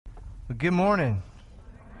Well, good morning.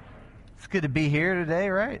 It's good to be here today,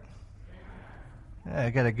 right? Yeah, I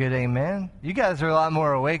got a good amen. You guys are a lot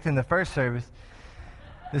more awake than the first service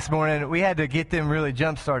this morning. We had to get them really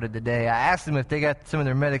jump-started today. I asked them if they got some of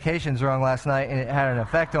their medications wrong last night, and it had an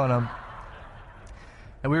effect on them.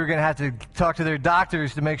 And we were going to have to talk to their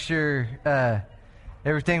doctors to make sure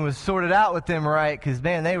everything was sorted out with them right, because,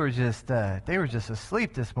 man, they were just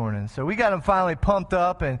asleep this morning. So we got them finally pumped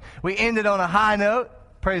up, and we ended on a high note.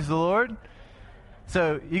 Praise the Lord.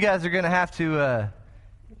 So you guys are going to have to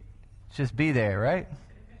just be there, right?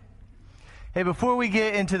 Hey, before we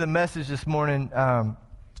get into the message this morning, I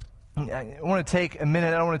want to take a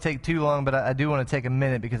minute. I don't want to take too long, but I do want to take a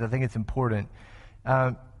minute because I think it's important.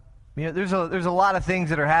 There's a lot of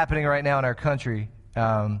things that are happening right now in our country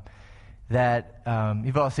that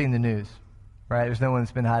you've all seen the news, right? There's no one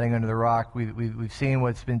that's been hiding under the rock. We've seen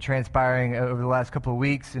what's been transpiring over the last couple of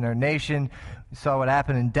weeks in our nation. We saw what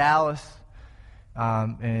happened in Dallas.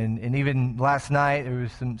 And even last night, there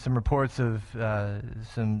was some reports of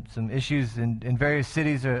some issues in various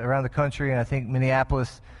cities around the country, and I think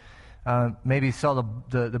Minneapolis maybe saw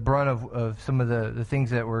the brunt of some of the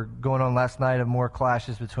things that were going on last night, of more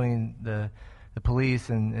clashes between the police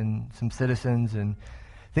and some citizens and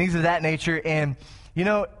things of that nature. And, you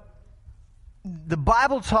know, the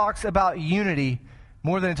Bible talks about unity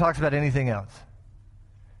more than it talks about anything else.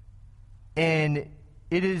 And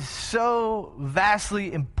it is so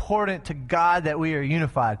vastly important to God that we are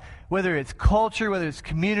unified. Whether it's culture, whether it's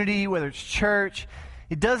community, whether it's church,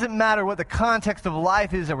 it doesn't matter what the context of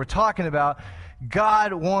life is that we're talking about.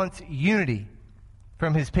 God wants unity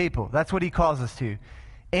from his people. That's what he calls us to.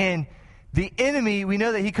 And the enemy, we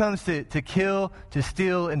know that he comes to kill, to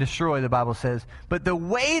steal, and destroy, the Bible says. But the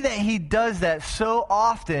way that he does that so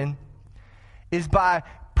often is by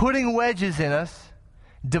putting wedges in us,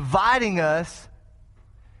 dividing us,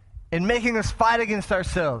 and making us fight against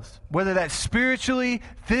ourselves, whether that's spiritually,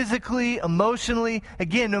 physically, emotionally.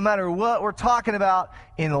 Again, no matter what we're talking about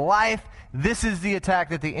in life, this is the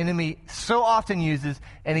attack that the enemy so often uses,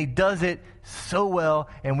 and he does it so well,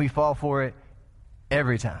 and we fall for it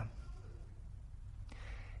every time.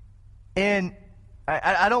 And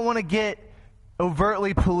I don't want to get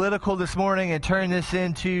overtly political this morning and turn this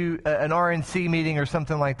into an RNC meeting or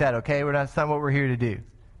something like that, okay? That's not what we're here to do.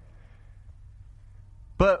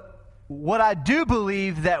 But what I do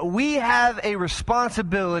believe, that we have a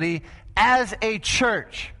responsibility as a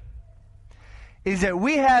church, is that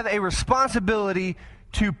we have a responsibility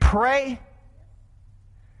to pray,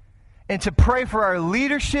 and to pray for our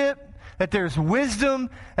leadership, that there's wisdom,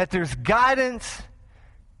 that there's guidance,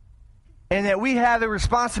 and that we have a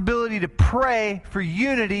responsibility to pray for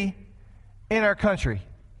unity in our country.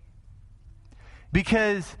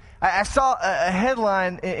 Because I saw a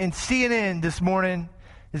headline in CNN this morning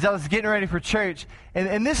as I was getting ready for church,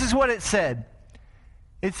 and this is what it said.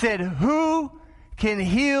 It said, "Who can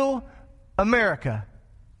heal America?"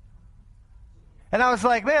 And I was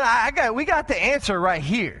like, man, we got the answer right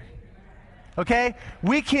here. Okay?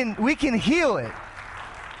 We can heal it.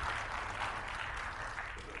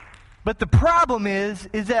 But the problem is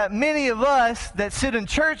that many of us that sit in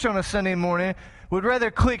church on a Sunday morning would rather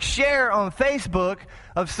click share on Facebook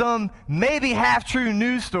of some maybe half-true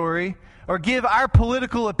news story, or give our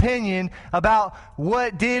political opinion about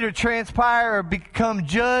what did or transpire, or become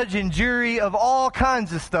judge and jury of all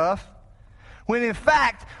kinds of stuff, when in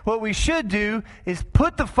fact what we should do is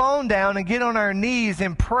put the phone down and get on our knees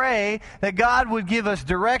and pray that God would give us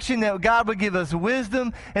direction, that God would give us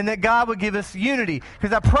wisdom, and that God would give us unity.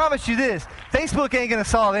 Because I promise you this, Facebook ain't going to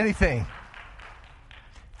solve anything.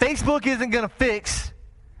 Facebook isn't going to fix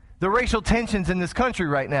the racial tensions in this country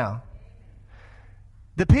right now.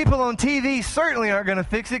 The people on TV certainly aren't going to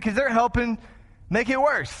fix it, because they're helping make it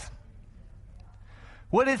worse.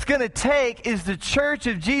 What it's going to take is the church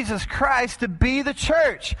of Jesus Christ to be the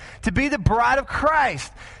church, to be the bride of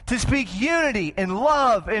Christ, to speak unity and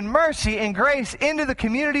love and mercy and grace into the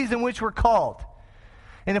communities in which we're called.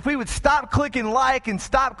 And if we would stop clicking like and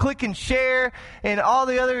stop clicking share and all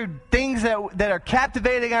the other things that are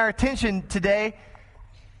captivating our attention today,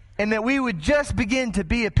 and that we would just begin to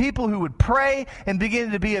be a people who would pray, and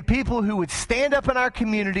begin to be a people who would stand up in our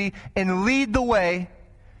community and lead the way,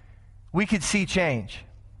 we could see change.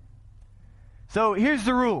 So here's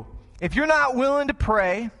the rule. If you're not willing to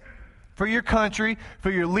pray for your country,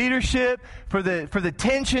 for your leadership, for the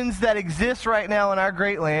tensions that exist right now in our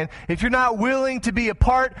great land, if you're not willing to be a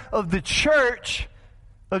part of the church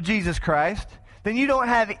of Jesus Christ, then you don't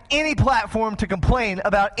have any platform to complain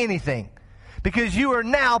about anything. Because you are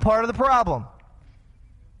now part of the problem.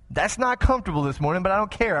 That's not comfortable this morning, but I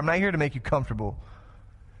don't care. I'm not here to make you comfortable.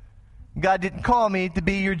 God didn't call me to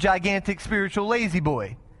be your gigantic spiritual lazy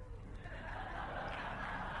boy.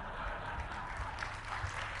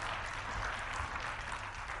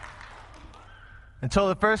 Until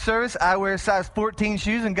the first service, I wear size 14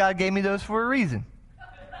 shoes, and God gave me those for a reason.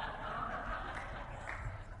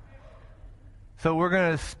 So we're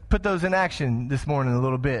going to put those in action this morning a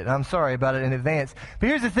little bit. I'm sorry about it in advance. But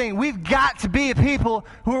here's the thing. We've got to be a people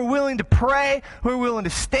who are willing to pray, who are willing to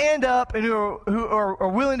stand up, and who are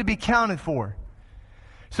willing to be counted for.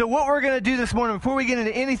 So what we're going to do this morning, before we get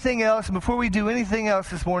into anything else, and before we do anything else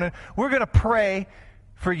this morning, we're going to pray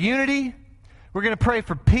for unity. We're going to pray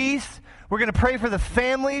for peace. We're going to pray for the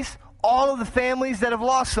families, all of the families that have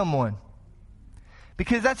lost someone.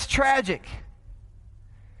 Because that's tragic.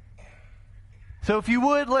 So if you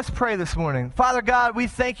would, let's pray this morning. Father God, we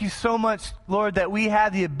thank you so much, Lord, that we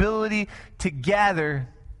have the ability to gather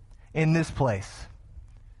in this place.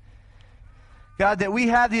 God, that we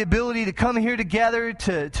have the ability to come here together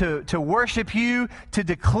to worship you, to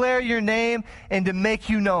declare your name, and to make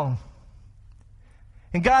you known.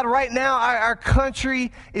 And God, right now, our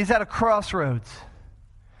country is at a crossroads.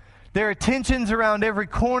 There are tensions around every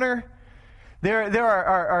corner. There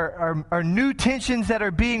are new tensions that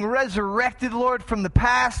are being resurrected, Lord, from the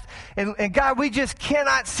past. And God, we just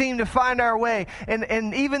cannot seem to find our way.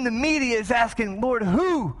 And even the media is asking, Lord,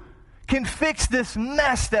 who can fix this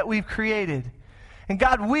mess that we've created? And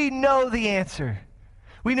God, we know the answer.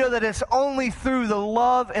 We know that it's only through the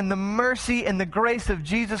love and the mercy and the grace of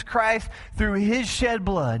Jesus Christ, through his shed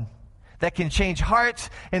blood, that can change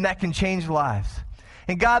hearts and that can change lives.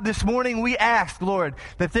 And God, this morning we ask, Lord,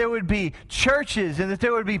 that there would be churches and that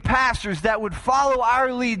there would be pastors that would follow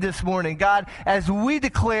our lead this morning, God, as we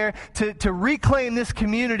declare to reclaim this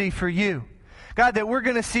community for you. God, that we're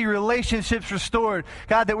going to see relationships restored.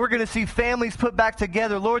 God, that we're going to see families put back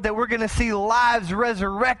together. Lord, that we're going to see lives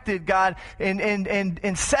resurrected, God,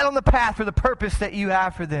 and set on the path for the purpose that you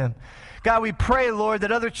have for them. God, we pray, Lord,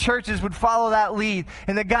 that other churches would follow that lead.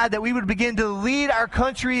 And that, God, that we would begin to lead our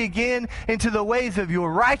country again into the ways of your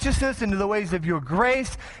righteousness, into the ways of your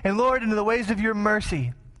grace, and, Lord, into the ways of your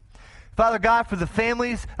mercy. Father God, for the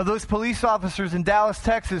families of those police officers in Dallas,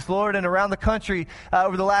 Texas, Lord, and around the country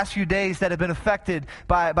over the last few days that have been affected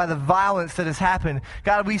by the violence that has happened.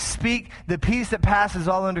 God, we speak the peace that passes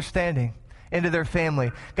all understanding into their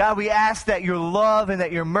family. God, we ask that your love and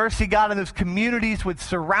that your mercy, God, in those communities would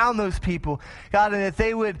surround those people. God, and that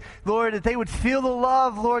they would, Lord, that they would feel the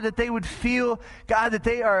love, Lord, that they would feel, God, that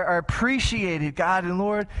they are appreciated, God. And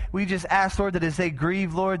Lord, we just ask, Lord, that as they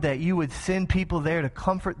grieve, Lord, that you would send people there to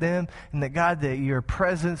comfort them, and that, God, that your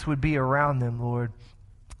presence would be around them, Lord.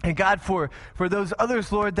 And God, for those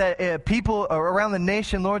others, Lord, that people around the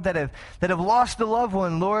nation, Lord, that have lost a loved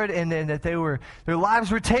one, Lord, and that their lives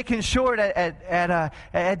were taken short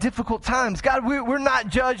at difficult times. God, we're not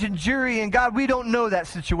judge and jury, and God, we don't know that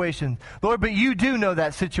situation, Lord, but you do know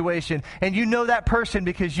that situation, and you know that person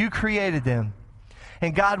because you created them.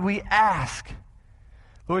 And God, we ask,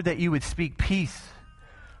 Lord, that you would speak peace,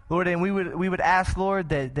 Lord, and we would ask, Lord,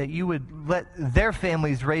 that you would let their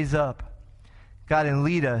families raise up, God, and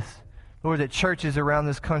lead us. Lord, that churches around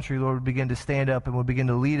this country, Lord, would begin to stand up and would begin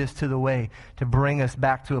to lead us to the way to bring us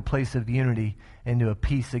back to a place of unity and to a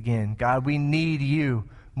peace again. God, we need you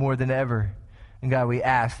more than ever. And God, we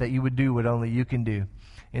ask that you would do what only you can do.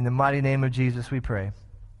 In the mighty name of Jesus, we pray.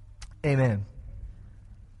 Amen.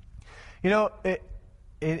 You know,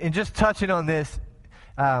 and just touching on this,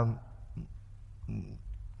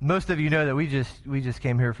 most of you know that we just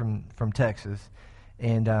came here from Texas.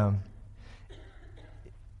 And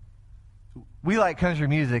we like country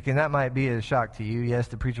music, and that might be a shock to you. Yes,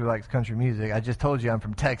 the preacher likes country music. I just told you I'm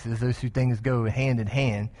from Texas. Those two things go hand in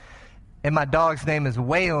hand. And my dog's name is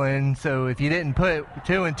Waylon, so if you didn't put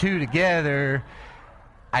two and two together,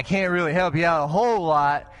 I can't really help you out a whole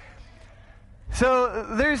lot. So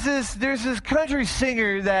there's this country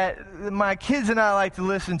singer that my kids and I like to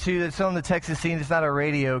listen to that's on the Texas scene. It's not a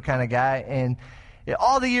radio kind of guy, and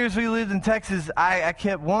all the years we lived in Texas, I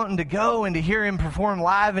kept wanting to go and to hear him perform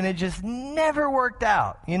live, and it just never worked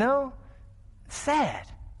out, you know? Sad.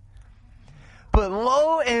 But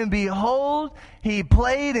lo and behold, he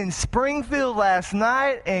played in Springfield last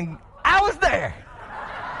night, and I was there.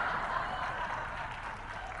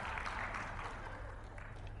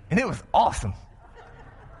 And it was awesome.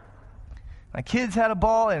 My kids had a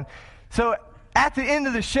ball, and so at the end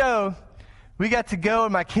of the show, we got to go,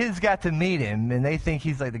 and my kids got to meet him, and they think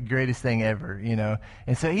he's like the greatest thing ever, you know.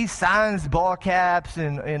 And so he signs ball caps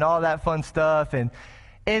and all that fun stuff, and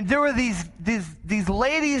And there were these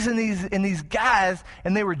ladies and these guys,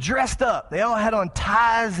 and they were dressed up. They all had on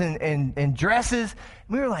ties and dresses.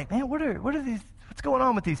 And we were like, man, what are these? What's going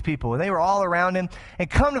on with these people? And they were all around him. And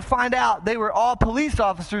come to find out, they were all police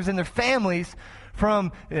officers and their families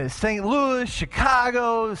from St. Louis,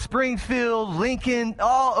 Chicago, Springfield, Lincoln,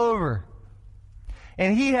 all over.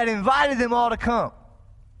 And he had invited them all to come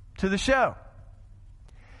to the show.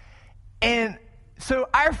 And so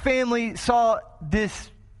our family saw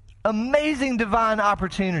this amazing divine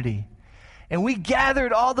opportunity. And we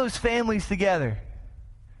gathered all those families together,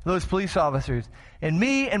 those police officers. And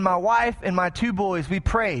me and my wife and my 2 boys, we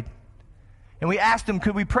prayed. And we asked them,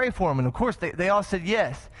 could we pray for them? And of course, they all said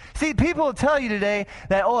yes. See, people will tell you today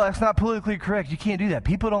that, oh, that's not politically correct. You can't do that.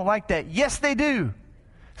 People don't like that. Yes, they do.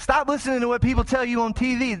 Stop listening to what people tell you on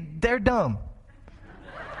TV. They're dumb.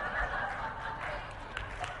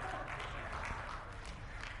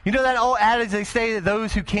 You know that old adage they say that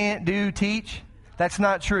those who can't do teach? That's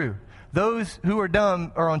not true. Those who are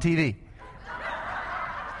dumb are on TV.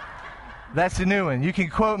 That's the new one. You can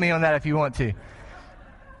quote me on that if you want to.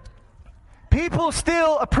 People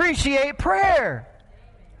still appreciate prayer.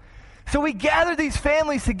 So we gathered these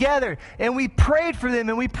families together and we prayed for them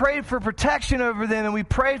and we prayed for protection over them and we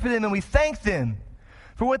prayed for them and we thanked them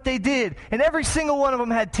for what they did. And every single one of them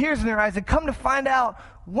had tears in their eyes. And come to find out,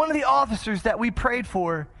 one of the officers that we prayed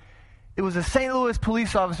for, it was a St. Louis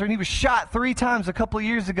police officer, and he was shot 3 times a couple of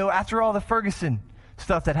years ago after all the Ferguson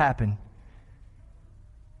stuff that happened.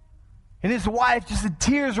 And his wife, just the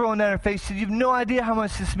tears rolling down her face, said, you have no idea how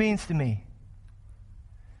much this means to me.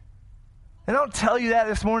 And I don't tell you that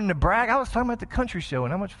this morning to brag. I was talking about the country show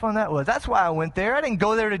and how much fun that was. That's why I went there. I didn't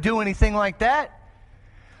go there to do anything like that.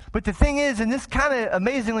 But the thing is, and this kind of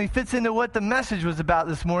amazingly fits into what the message was about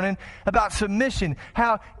this morning, about submission,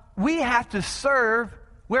 how we have to serve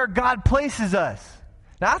where God places us.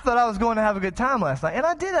 Now, I thought I was going to have a good time last night, and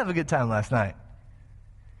I did have a good time last night.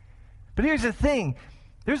 But here's the thing.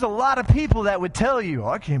 There's a lot of people that would tell you,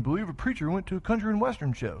 I can't believe a preacher went to a country and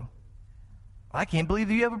western show. I can't believe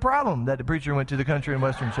that you have a problem that the preacher went to the country and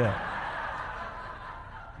western show.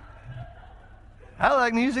 I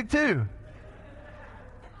like music too.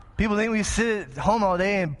 People think we sit at home all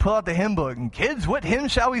day and pull out the hymn book. And kids, what hymn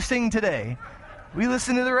shall we sing today? We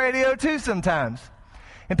listen to the radio too sometimes.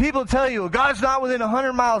 And people tell you, well, God's not within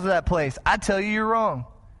 100 miles of that place. I tell you, you're wrong.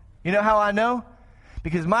 You know how I know?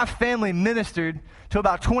 Because my family ministered to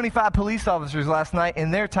about 25 police officers last night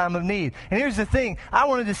in their time of need. And here's the thing. I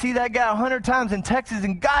wanted to see that guy 100 times in Texas,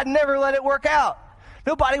 and God never let it work out.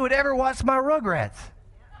 Nobody would ever watch my Rugrats.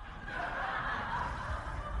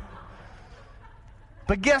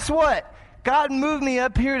 But guess what? God moved me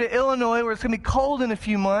up here to Illinois, where it's going to be cold in a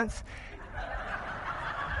few months.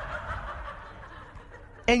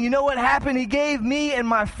 And you know what happened? He gave me and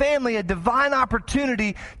my family a divine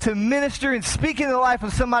opportunity to minister and speak into the life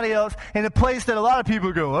of somebody else in a place that a lot of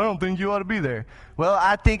people go, I don't think you ought to be there. Well,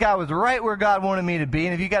 I think I was right where God wanted me to be,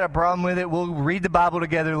 and if you got a problem with it, we'll read the Bible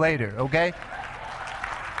together later, okay?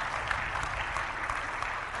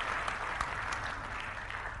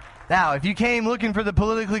 Now, if you came looking for the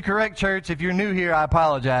politically correct church, if you're new here, I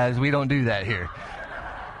apologize. We don't do that here.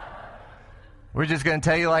 We're just going to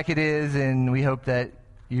tell you like it is, and we hope that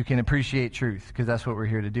you can appreciate truth, because that's what we're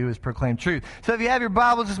here to do, is proclaim truth. So if you have your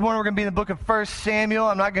Bibles this morning, we're going to be in the book of 1 Samuel.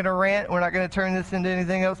 I'm not going to rant. We're not going to turn this into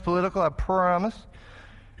anything else political, I promise.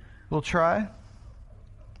 We'll try.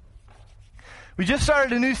 We just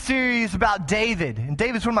started a new series about David, and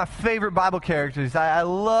David's one of my favorite Bible characters. I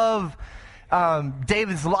love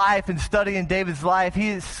David's life and studying David's life. He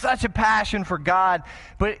has such a passion for God,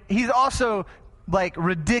 but he's also like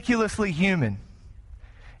ridiculously human.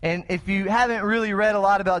 And if you haven't really read a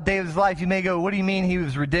lot about David's life, you may go, what do you mean he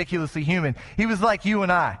was ridiculously human? He was like you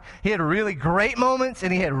and I. He had really great moments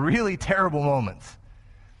and he had really terrible moments.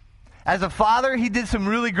 As a father, he did some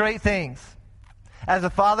really great things. As a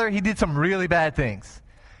father, he did some really bad things.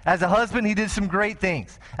 As a husband, he did some great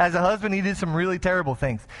things. As a husband, he did some really terrible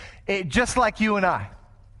things. Just like you and I.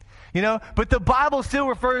 You know, but the Bible still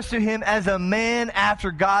refers to him as a man after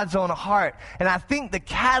God's own heart. And I think the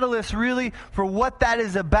catalyst really for what that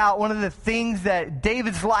is about, one of the things that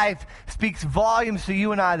David's life speaks volumes to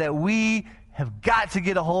you and I that we have got to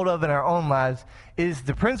get a hold of in our own lives, is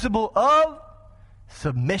the principle of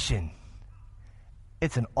submission.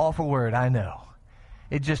 It's an awful word, I know.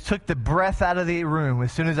 It just took the breath out of the room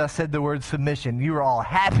as soon as I said the word submission. You were all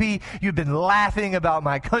happy. You've been laughing about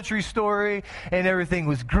my country story, and everything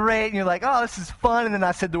was great. And you're like, oh, this is fun. And then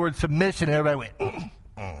I said the word submission, and everybody went,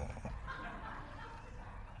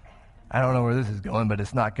 I don't know where this is going, but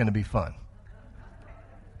it's not going to be fun.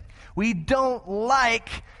 We don't like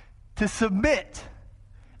to submit.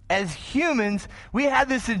 As humans, we have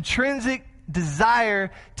this intrinsic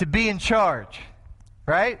desire to be in charge,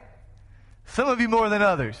 right? Some of you more than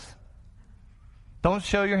others. Don't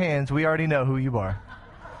show your hands. We already know who you are.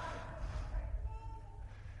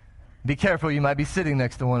 Be careful, you might be sitting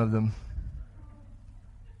next to one of them.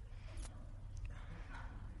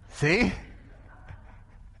 See?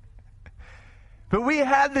 But we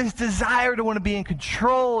have this desire to want to be in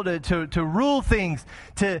control, to rule things,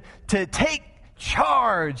 to take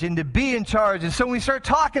charge and to be in charge. And so when we start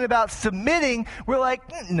talking about submitting, we're like,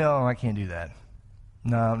 no, I can't do that.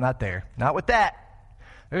 No, not there. Not with that.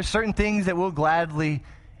 There's certain things that we'll gladly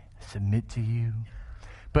submit to you.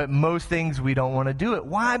 But most things we don't want to do it.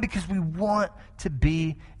 Why? Because we want to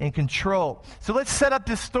be in control. So let's set up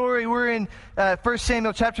this story. We're in 1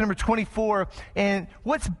 Samuel chapter number 24. And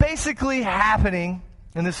what's basically happening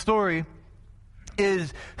in this story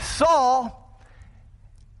is Saul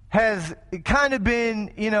has kind of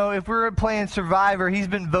been, if we're playing Survivor, he's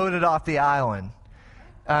been voted off the island.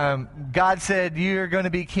 God said, you're going to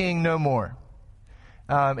be king no more.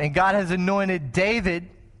 And God has anointed David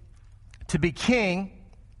to be king.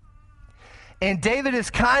 And David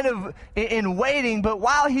is kind of in waiting, but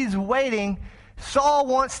while he's waiting, Saul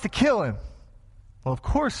wants to kill him. Well, of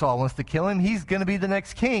course Saul wants to kill him. He's going to be the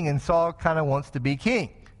next king, and Saul kind of wants to be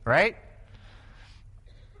king, right?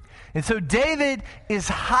 And so David is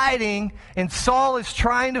hiding, and Saul is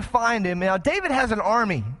trying to find him. Now, David has an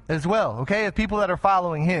army as well, okay, of people that are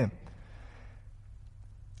following him.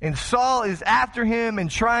 And Saul is after him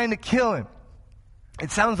and trying to kill him. It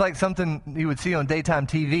sounds like something you would see on daytime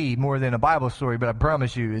TV more than a Bible story, but I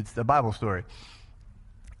promise you it's a Bible story.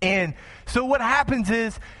 And so what happens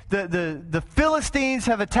is the Philistines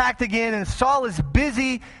have attacked again, and Saul is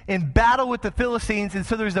busy in battle with the Philistines, and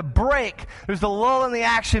so there's a break. There's a lull in the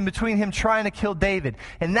action between him trying to kill David.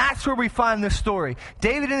 And that's where we find this story.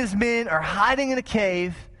 David and his men are hiding in a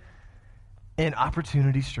cave, and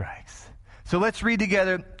opportunity strikes. So let's read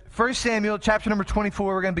together 1 Samuel chapter number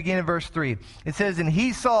 24. We're going to begin in verse 3. It says, "And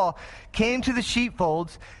he, Saul, came to the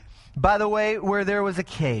sheepfolds by the way where there was a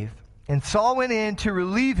cave. And Saul went in to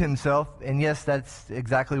relieve himself." And yes, that's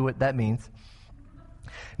exactly what that means.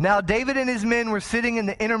 "Now David and his men were sitting in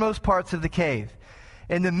the innermost parts of the cave.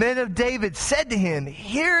 And the men of David said to him,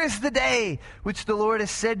 'Here is the day which the Lord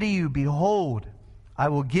has said to you, Behold, I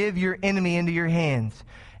will give your enemy into your hands,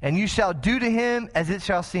 and you shall do to him as it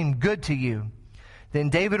shall seem good to you.' Then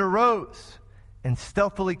David arose and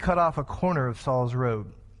stealthily cut off a corner of Saul's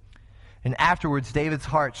robe. And afterwards David's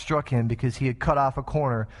heart struck him because he had cut off a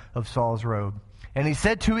corner of Saul's robe. And he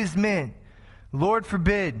said to his men, 'Lord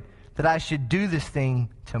forbid that I should do this thing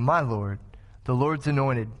to my Lord, the Lord's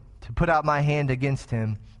anointed, to put out my hand against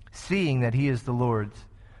him, seeing that he is the Lord's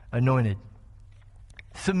anointed.'"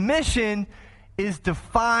 Submission is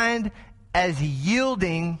defined as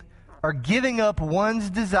yielding or giving up one's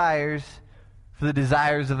desires for the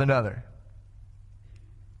desires of another.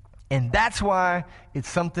 And that's why it's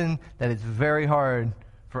something that is very hard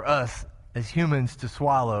for us as humans to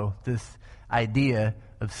swallow, this idea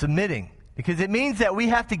of submitting. Because it means that we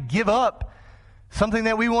have to give up something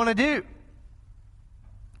that we want to do.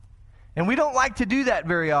 And we don't like to do that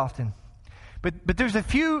very often. But there's a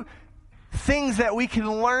few things that we can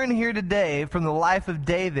learn here today from the life of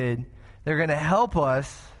David that are going to help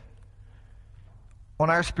us on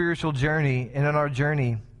our spiritual journey and on our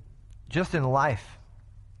journey just in life.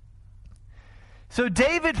 So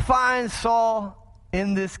David finds Saul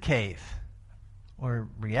in this cave. Or in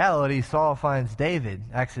reality, Saul finds David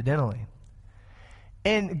accidentally.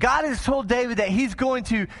 And God has told David that he's going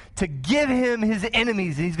to give him his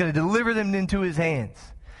enemies, and he's going to deliver them into his hands.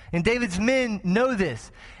 And David's men know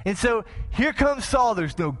this. And so here comes Saul.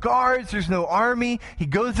 There's no guards. There's no army. He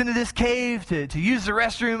goes into this cave to use the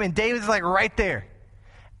restroom, and David's like right there.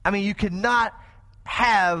 I mean, you could not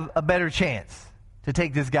have a better chance to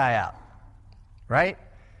take this guy out, right?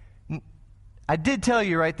 I did tell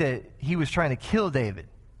you, right, that he was trying to kill David.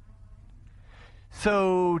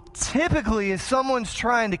 So typically, if someone's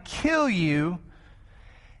trying to kill you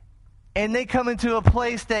and they come into a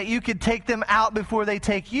place that you could take them out before they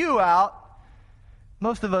take you out,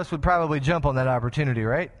 most of us would probably jump on that opportunity,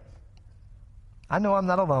 right? I know I'm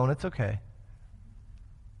not alone. It's okay.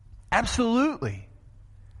 Absolutely.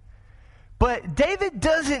 But David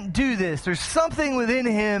doesn't do this. There's something within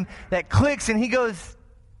him that clicks, and he goes,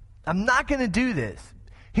 I'm not going to do this.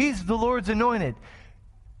 He's the Lord's anointed.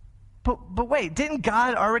 But wait, didn't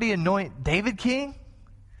God already anoint David king?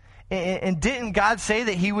 And didn't God say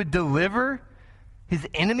that he would deliver his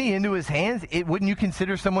enemy into his hands? Wouldn't you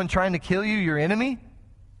consider someone trying to kill you your enemy?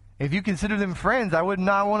 If you consider them friends, I would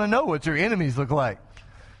not want to know what your enemies look like.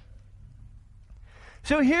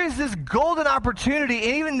 So here's this golden opportunity,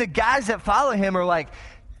 and even the guys that follow him are like,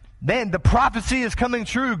 man, the prophecy is coming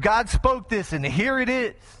true. God spoke this, and here it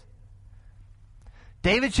is.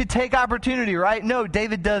 David should take opportunity, right? No,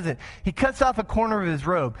 David doesn't. He cuts off a corner of his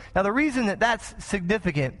robe. Now, the reason that that's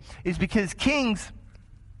significant is because kings,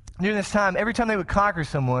 during this time, every time they would conquer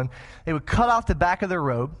someone, they would cut off the back of their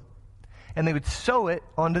robe, and they would sew it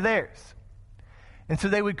onto theirs. And so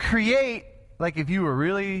they would create, like if you were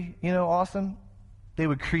really, awesome, they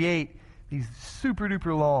would create these super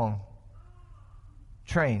duper long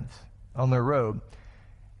trains on their robe.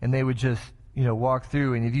 And they would just, walk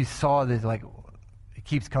through, and if you saw this, like, it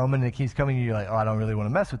keeps coming and it keeps coming, and you're like, oh, I don't really want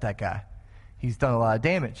to mess with that guy. He's done a lot of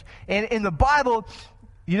damage. And in the Bible,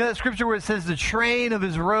 you know that scripture where it says the train of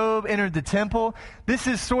his robe entered the temple? This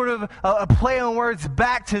is sort of a play on words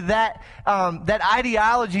back to that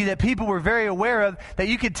ideology that people were very aware of, that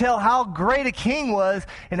you could tell how great a king was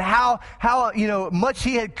and how much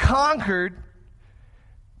he had conquered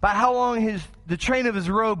by how long the train of his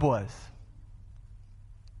robe was.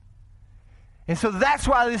 And so that's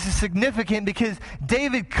why this is significant, because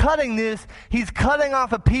David cutting this, he's cutting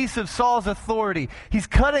off a piece of Saul's authority. He's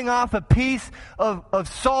cutting off a piece of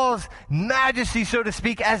Saul's majesty, so to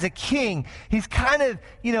speak, as a king. He's kind of,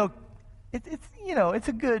 it's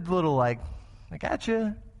a good little I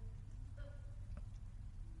gotcha.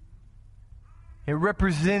 It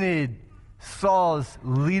represented Saul's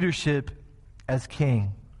leadership as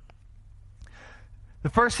king. The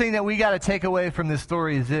first thing that we got to take away from this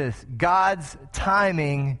story is this: God's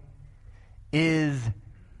timing is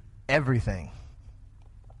everything.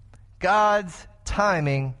 God's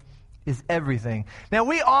timing is everything. Now,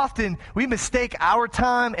 we mistake our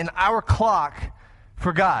time and our clock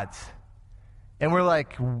for God's. And we're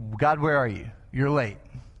like, God, where are you? You're late.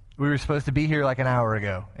 We were supposed to be here like an hour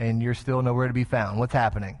ago, and you're still nowhere to be found. What's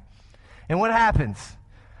happening? And what happens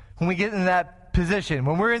when we get in that position?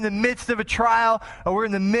 When we're in the midst of a trial, or we're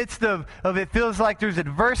in the midst of it feels like there's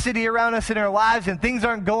adversity around us in our lives and things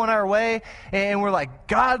aren't going our way, and we're like,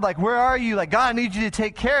 God, like, where are you? Like, God, I need you to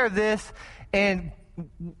take care of this. And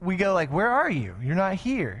we go like, where are you? You're not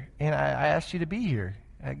here. And I asked you to be here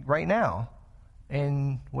right now.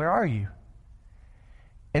 And where are you?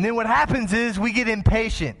 And then what happens is we get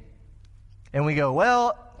impatient. And we go,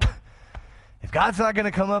 well, if God's not going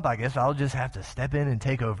to come up, I guess I'll just have to step in and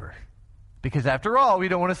take over. Because after all, we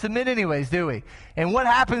don't want to submit anyways, do we? And what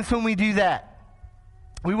happens when we do that?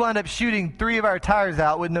 We wind up shooting 3 of our tires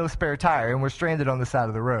out with no spare tire, and we're stranded on the side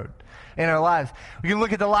of the road in our lives. We can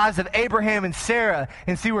look at the lives of Abraham and Sarah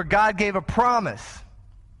and see where God gave a promise.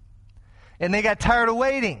 And they got tired of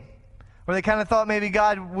waiting. Or they kind of thought maybe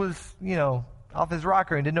God was, off his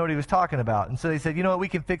rocker and didn't know what he was talking about. And so they said, you know what, we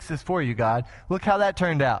can fix this for you, God. Look how that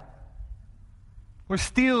turned out. We're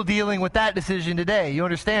still dealing with that decision today. You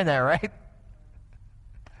understand that, right?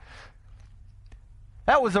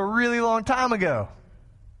 That was a really long time ago.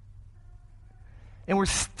 And we're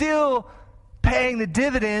still paying the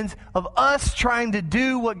dividends of us trying to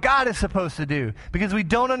do what God is supposed to do, because we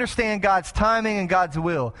don't understand God's timing and God's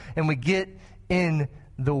will, and we get in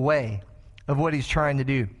the way of what he's trying to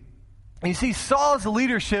do. And you see, Saul's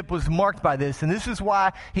leadership was marked by this, and this is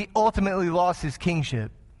why he ultimately lost his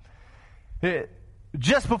kingship.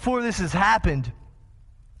 Just before this has happened,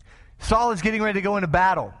 Saul is getting ready to go into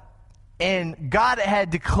battle. And God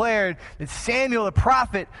had declared that Samuel, the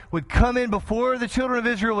prophet, would come in before the children of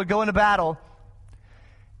Israel would go into battle,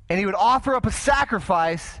 and he would offer up a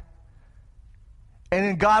sacrifice, and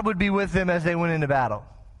then God would be with them as they went into battle.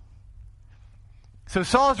 So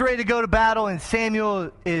Saul's ready to go to battle, and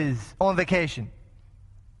Samuel is on vacation.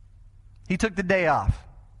 He took the day off.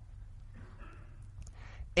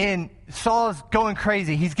 And Saul's going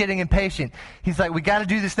crazy. He's getting impatient. He's like, we got to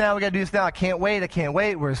do this now. We got to do this now. I can't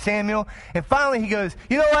wait. Where's Samuel? And finally he goes,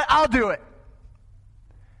 you know what? I'll do it.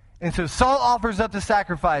 And so Saul offers up the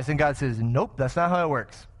sacrifice, and God says, nope, that's not how it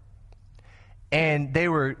works. And they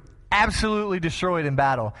were absolutely destroyed in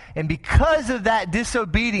battle. And because of that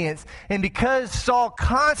disobedience, and because Saul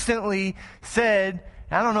constantly said,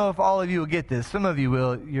 I don't know if all of you will get this. Some of you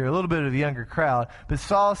will. You're a little bit of a younger crowd. But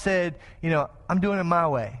Saul said, I'm doing it my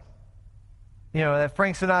way. That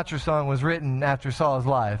Frank Sinatra song was written after Saul's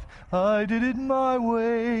life. I did it my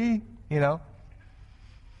way. The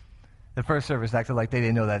first service acted like they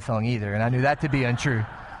didn't know that song either, and I knew that to be untrue.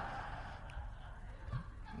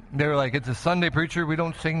 They were like, it's a Sunday preacher. We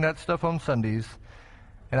don't sing that stuff on Sundays.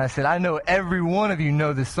 And I said, I know every one of you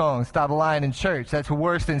know this song. Stop lying in church. That's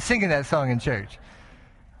worse than singing that song in church.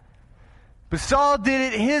 But Saul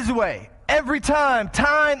did it his way. every time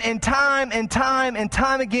and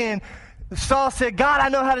time again, Saul said, God, I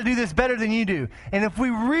know how to do this better than you do. And if we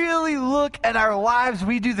really look at our lives,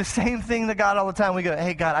 we do the same thing to God all the time. We go,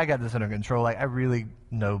 hey, God, I got this under control. Like, I really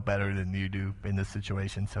know better than you do in this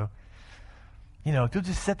situation. So, if you'll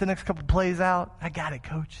just set the next couple plays out, I got it,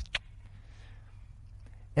 coach.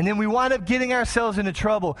 And then we wind up getting ourselves into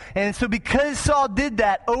trouble. And so because Saul did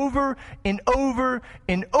that over and over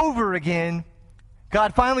and over again,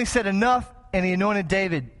 God finally said enough, and he anointed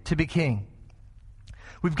David to be king.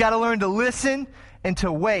 We've got to learn to listen and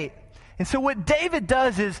to wait. And so what David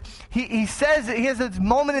does is he says, he has this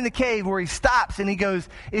moment in the cave where he stops and he goes,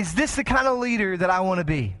 is this the kind of leader that I want to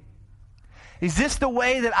be? Is this the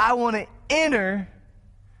way that I want to enter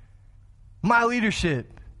my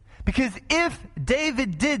leadership? Because if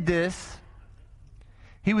David did this,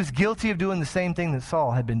 he was guilty of doing the same thing that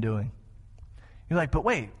Saul had been doing. You're like, but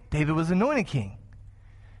wait, David was anointed king.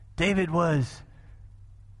 David was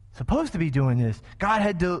supposed to be doing this. God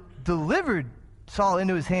had delivered Saul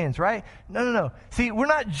into his hands, right? No. See, we're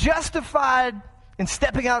not justified in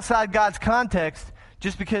stepping outside God's context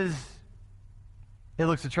just because it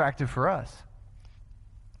looks attractive for us.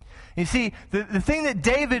 You see, the thing that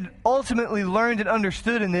David ultimately learned and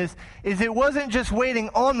understood in this is it wasn't just waiting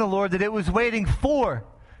on the Lord, that it was waiting for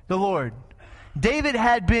the Lord. David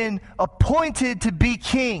had been appointed to be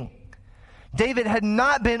king. David had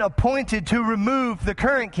not been appointed to remove the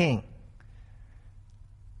current king.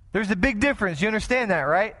 There's a big difference. You understand that,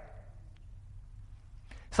 right?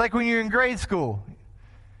 It's like when you're in grade school.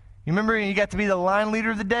 You remember you got to be the line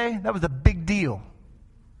leader of the day? That was a big deal.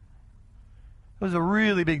 It was a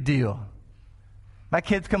really big deal. My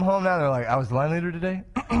kids come home now, they're like, I was the line leader today?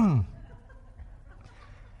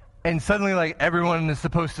 And suddenly, like, everyone is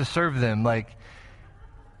supposed to serve them. Like,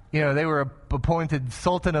 they were appointed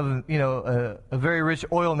sultan of, a very rich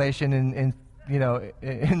oil nation in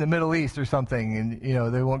the Middle East or something. And,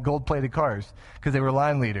 they want gold-plated cars because they were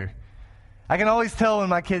line leader. I can always tell when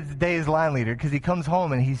my kid's day is line leader because he comes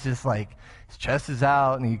home and he's just like, his chest is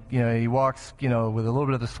out and he walks, with a little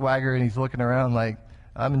bit of the swagger and he's looking around like,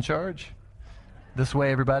 I'm in charge. This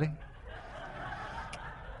way, everybody.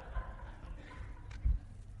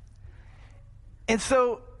 And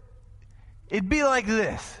so it'd be like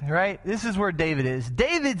this, right? This is where David is.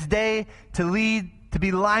 David's day to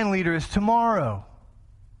be line leader is tomorrow.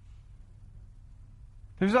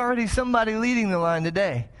 There's already somebody leading the line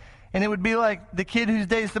today. And it would be like the kid whose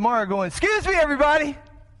day is tomorrow going, excuse me, everybody.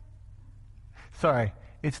 Sorry,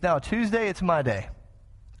 it's now Tuesday, it's my day.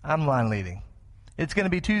 I'm line leading. It's going to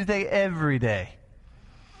be Tuesday every day.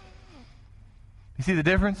 You see the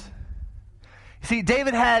difference? You see,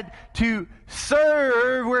 David had to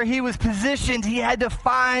serve where he was positioned. He had to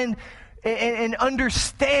find and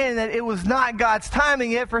understand that it was not God's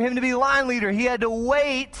timing yet for him to be line leader. He had to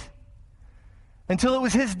wait until it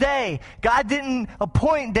was his day. God didn't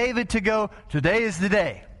appoint David to go, today is the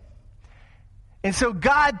day. And so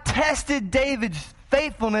God tested David's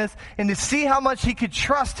faithfulness and to see how much he could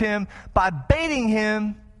trust him by baiting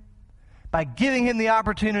him, by giving him the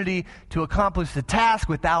opportunity to accomplish the task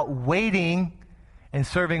without waiting and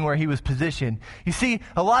serving where he was positioned. You see,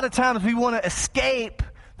 a lot of times we want to escape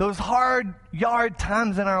those hard yard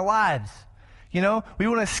times in our lives. We want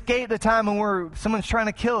to escape the time when someone's trying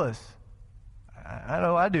to kill us. I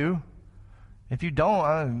know I do. If you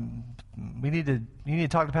don't, you need to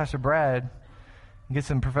talk to Pastor Brad and get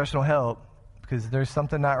some professional help because there's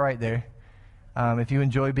something not right there. If you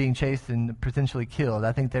enjoy being chased and potentially killed,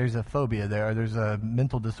 I think there's a phobia there. There's a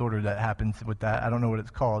mental disorder that happens with that. I don't know what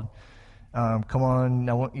it's called. Come on,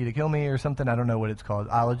 I want you to kill me or something. I don't know what it's called.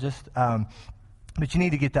 Ologist. But you need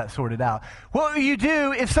to get that sorted out. What will you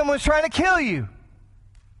do if someone's trying to kill you?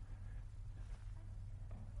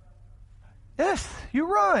 Yes, you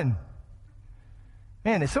run.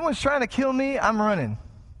 Man, if someone's trying to kill me, I'm running.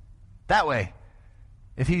 That way,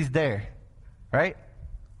 if he's there, right?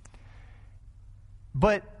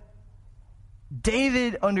 But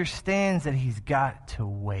David understands that he's got to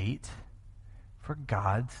wait for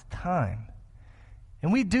God's time.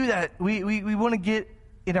 And we do that. We want to get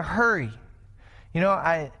in a hurry.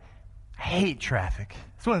 I hate traffic.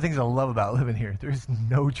 It's one of the things I love about living here. There's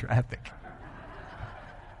no traffic.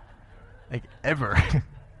 Like, ever.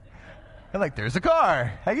 I'm like, there's a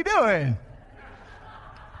car. How you doing?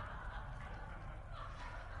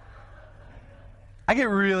 I get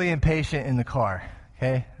really impatient in the car,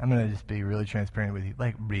 okay? I'm going to just be really transparent with you.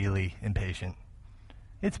 Like, really impatient.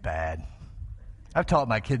 It's bad. I've taught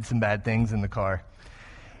my kids some bad things in the car.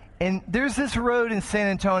 And there's this road in San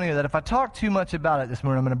Antonio that if I talk too much about it this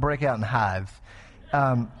morning, I'm going to break out in hives,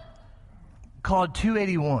 called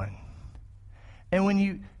 281. And when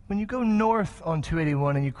you go north on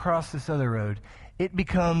 281 and you cross this other road, it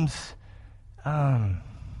becomes a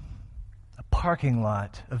parking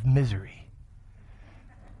lot of misery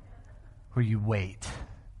where you wait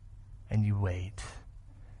and you wait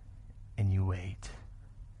and you wait.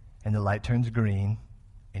 And the light turns green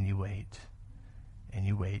and you wait. And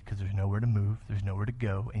you wait because there's nowhere to move, there's nowhere to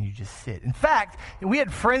go, and you just sit. In fact, we had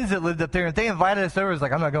friends that lived up there, and if they invited us over, it was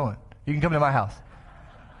like, I'm not going. You can come to my house.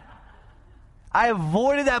 I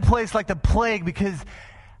avoided that place like the plague because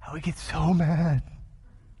I would get so mad.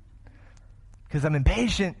 Because I'm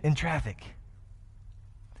impatient in traffic.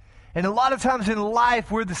 And a lot of times in life,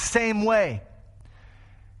 we're the same way.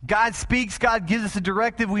 God speaks, God gives us a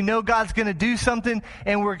directive, we know God's going to do something,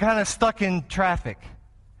 and we're kind of stuck in traffic.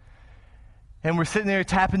 And we're sitting there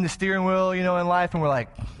tapping the steering wheel, in life, and we're like,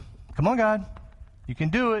 come on, God, you can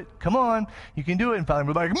do it. Come on, you can do it. And finally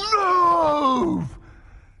we're like, move!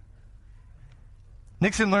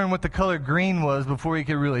 Nixon learned what the color green was before he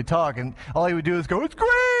could really talk, and all he would do is go, it's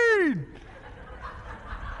green!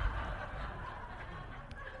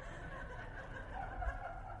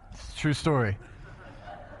 It's a true story.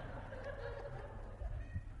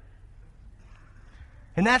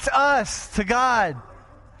 And that's us to God.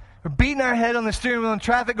 We're beating our head on the steering wheel in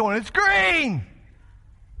traffic going, it's green!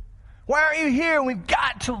 Why aren't you here? And we've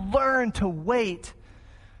got to learn to wait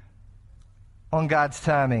on God's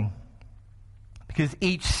timing. Because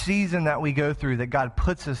each season that we go through, that God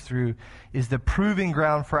puts us through, is the proving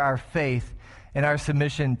ground for our faith and our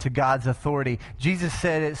submission to God's authority. Jesus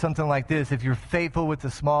said it something like this, if you're faithful with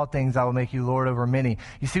the small things, I will make you Lord over many.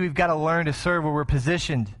 You see, we've got to learn to serve where we're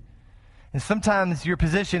positioned. And sometimes your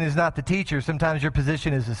position is not the teacher. Sometimes your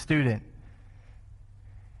position is a student.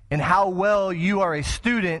 And how well you are a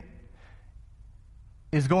student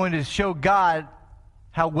is going to show God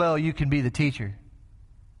how well you can be the teacher.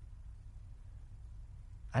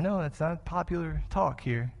 I know that's not popular talk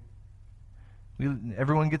here.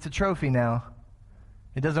 Everyone gets a trophy now.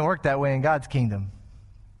 It doesn't work that way in God's kingdom.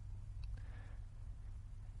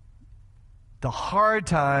 The hard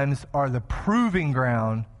times are the proving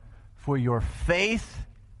ground for your faith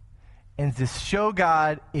and to show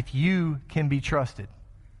God if you can be trusted.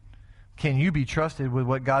 Can you be trusted with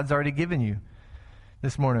what God's already given you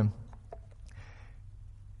this morning?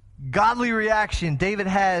 Godly reaction. David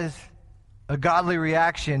has a godly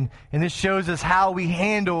reaction, and this shows us how we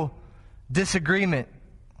handle disagreement.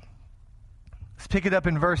 Let's pick it up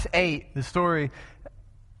in verse 8, the story.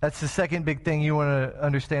 That's the second big thing you want to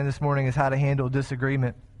understand this morning is how to handle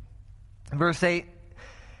disagreement. Verse 8,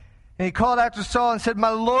 and he called after Saul and said, my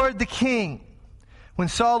Lord the king. When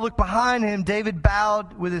Saul looked behind him, David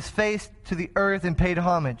bowed with his face to the earth and paid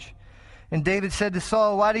homage. And David said to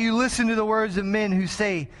Saul, why do you listen to the words of men who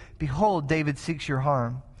say, behold, David seeks your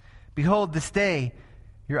harm? Behold, this day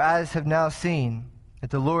your eyes have now seen that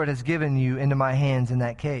the Lord has given you into my hands in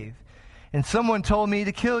that cave. And someone told me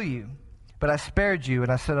to kill you, but I spared you,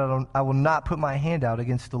 and I said, I will not put my hand out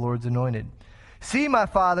against the Lord's anointed. See, my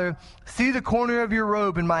father, see the corner of your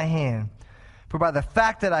robe in my hand. For by the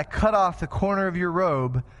fact that I cut off the corner of your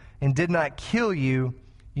robe and did not kill you,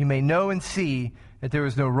 you may know and see that there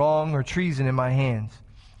was no wrong or treason in my hands.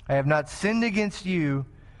 I have not sinned against you,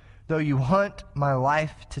 though you hunt my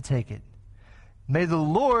life to take it. May the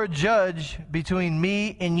Lord judge between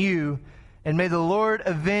me and you, and may the Lord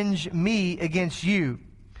avenge me against you.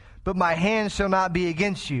 But my hand shall not be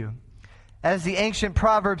against you. As the ancient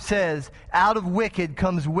proverb says, out of wicked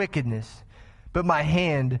comes wickedness, but my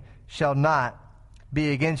hand shall not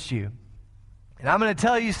be against you. And I'm going to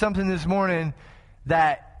tell you something this morning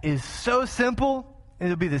that is so simple.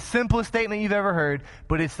 It'll be the simplest statement you've ever heard,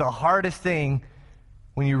 but it's the hardest thing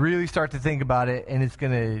when you really start to think about it, and it's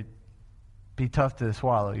going to be tough to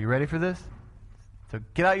swallow. You ready for this? So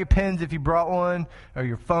get out your pens if you brought one, or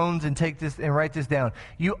your phones, and take this and write this down.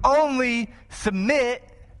 You only submit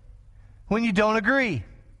when you don't agree.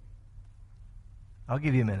 I'll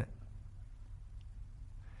give you a minute.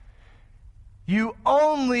 You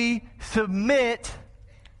only submit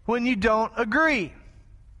when you don't agree.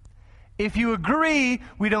 If you agree,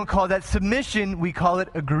 we don't call that submission, we call it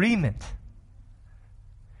agreement.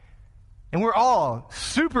 And we're all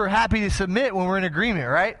super happy to submit when we're in agreement,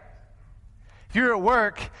 right? If you're at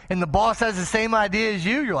work and the boss has the same idea as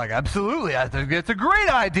you, you're like, absolutely, I think it's a great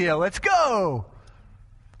idea, let's go.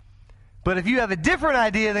 But if you have a different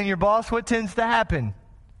idea than your boss, what tends to happen?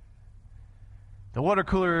 The water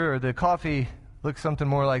cooler or the coffee looks something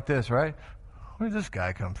more like this, right? Where did this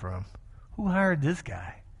guy come from? Who hired this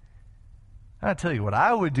guy? I'll tell you what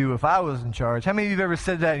I would do if I was in charge. How many of you have ever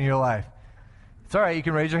said that in your life? It's all right, you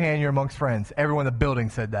can raise your hand, you're amongst friends. Everyone in the building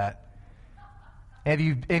said that. If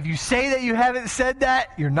you say that you haven't said that,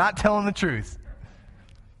 you're not telling the truth.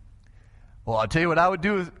 Well, I'll tell you what I would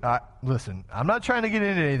do is, listen, I'm not trying to get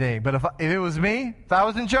into anything, but if it was me, if I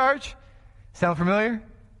was in charge, sound familiar?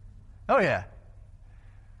 Oh, yeah.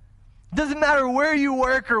 It doesn't matter where you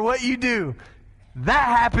work or what you do.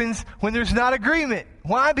 That happens when there's not agreement.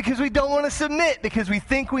 Why? Because we don't want to submit, because we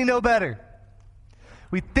think we know better.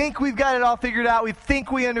 We think we've got it all figured out. We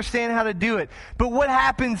think we understand how to do it. But what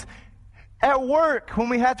happens at work when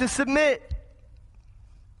we have to submit?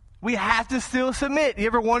 We have to still submit. You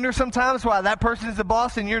ever wonder sometimes why that person is the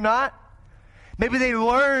boss and you're not? Maybe they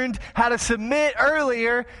learned how to submit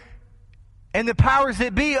earlier, and the powers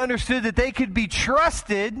that be understood that they could be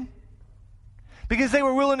trusted because they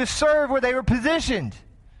were willing to serve where they were positioned.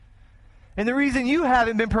 And the reason you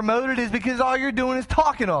haven't been promoted is because all you're doing is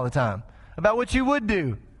talking all the time about what you would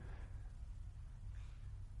do.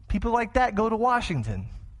 People like that go to Washington.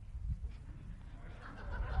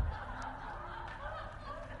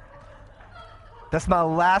 That's my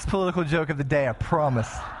last political joke of the day, I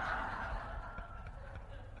promise.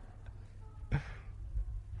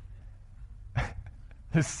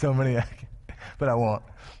 There's so many, but I won't.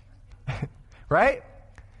 Right?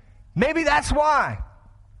 Maybe that's why.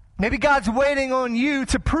 Maybe God's waiting on you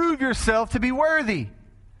to prove yourself to be worthy.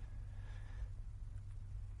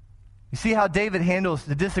 You see how David handles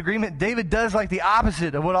the disagreement? David does like the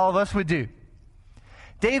opposite of what all of us would do.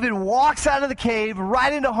 David walks out of the cave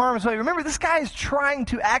right into harm's way. Remember, this guy is trying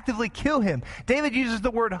to actively kill him. David uses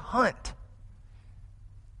the word hunt.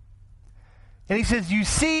 And he says, you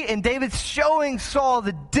see, and David's showing Saul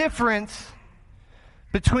the difference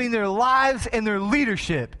between their lives and their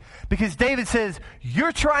leadership. Because David says,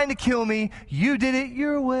 you're trying to kill me. You did it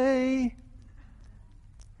your way.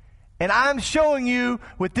 And I'm showing you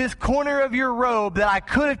with this corner of your robe that I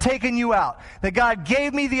could have taken you out. That God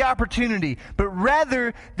gave me the opportunity. But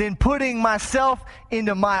rather than putting myself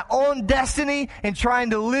into my own destiny and trying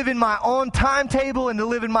to live in my own timetable and to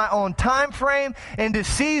live in my own time frame and to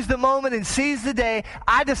seize the moment and seize the day,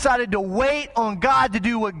 I decided to wait on God to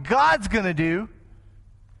do what God's going to do.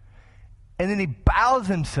 And then he bows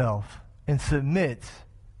himself and submits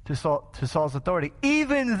to Saul's authority,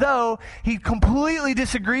 even though he completely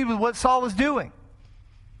disagreed with what Saul was doing.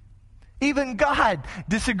 Even God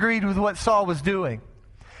disagreed with what Saul was doing.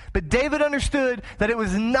 But David understood that it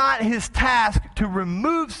was not his task to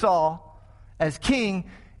remove Saul as king.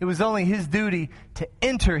 It was only his duty to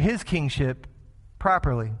enter his kingship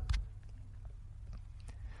properly.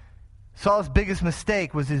 Saul's biggest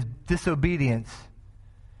mistake was his disobedience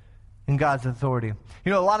in God's authority.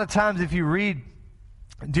 You know, a lot of times if you read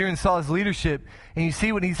during Saul's leadership, and you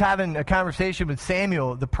see when he's having a conversation with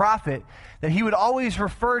Samuel, the prophet, that he would always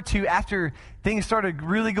refer to, after things started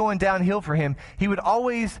really going downhill for him, he would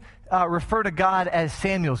always refer to God as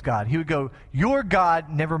Samuel's God. He would go, your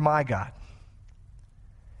God, never my God.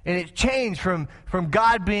 And it changed from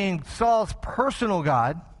God being Saul's personal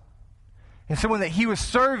God, and someone that he was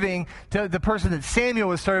serving, to the person that Samuel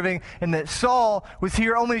was serving, and that Saul was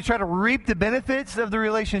here only to try to reap the benefits of the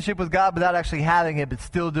relationship with God without actually having it, but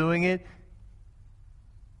still doing it.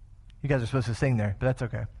 You guys are supposed to sing there, but that's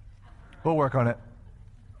okay. We'll work on it.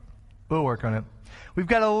 We'll work on it. We've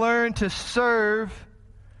got to learn to serve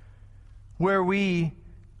where we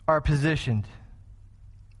are positioned.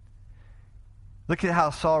 Look at how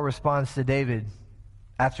Saul responds to David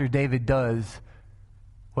after David does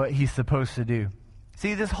what he's supposed to do.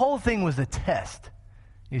 See, this whole thing was a test.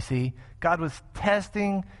 You see, God was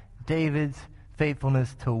testing David's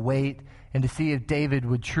faithfulness to wait and to see if David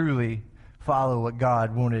would truly follow what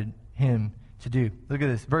God wanted him to do. Look at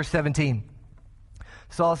this, verse 17.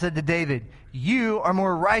 Saul said to David, you are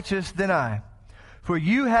more righteous than I, for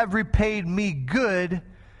you have repaid me good,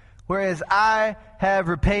 whereas I have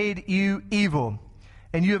repaid you evil.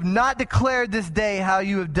 And you have not declared this day how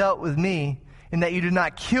you have dealt with me, and that you did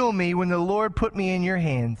not kill me when the Lord put me in your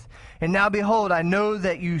hands. And now behold, I know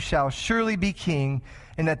that you shall surely be king,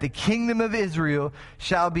 and that the kingdom of Israel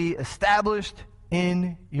shall be established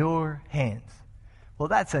in your hands. Well,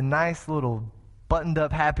 that's a nice little buttoned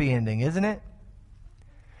up happy ending, isn't it?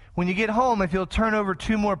 When you get home, if you'll turn over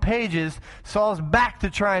 2 more pages, Saul's back to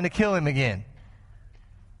trying to kill him again.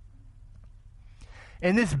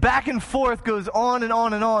 And this back and forth goes on and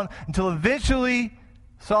on and on until eventually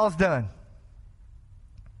Saul's done.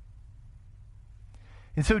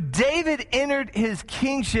 And so David entered his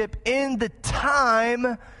kingship in the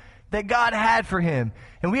time that God had for him.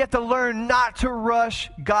 And we have to learn not to rush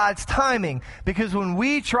God's timing, because when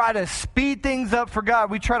we try to speed things up for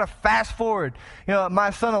God, we try to fast forward. You know,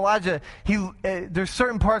 my son Elijah, there's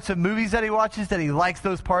certain parts of movies that he watches that he likes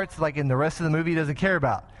those parts, like in the rest of the movie he doesn't care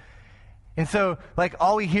about. And so, like,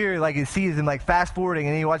 all we hear, like, is sees him, like, fast forwarding,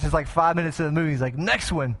 and he watches, like, 5 minutes of the movie. He's like, next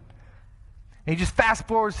one. And he just fast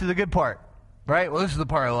forwards to the good part, right? Well, this is the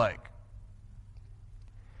part I like.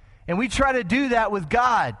 And we try to do that with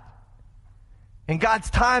God and God's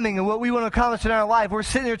timing and what we want to accomplish in our life. We're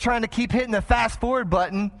sitting there trying to keep hitting the fast forward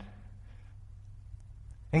button.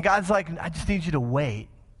 And God's like, I just need you to wait.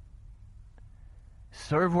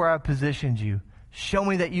 Serve where I've positioned you. Show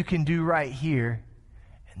me that you can do right here.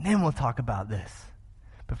 And then we'll talk about this.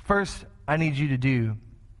 But first, I need you to do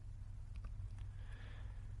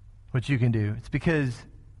what you can do. It's because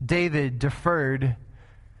David deferred,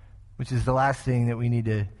 which is the last thing that we need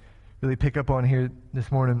to really pick up on here this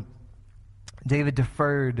morning. David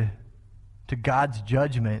deferred to God's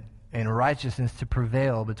judgment and righteousness to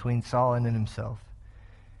prevail between Saul and himself.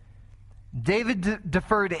 David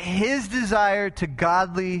deferred his desire to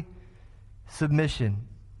godly submission.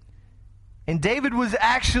 And David was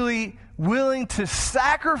actually willing to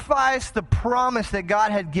sacrifice the promise that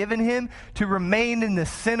God had given him to remain in the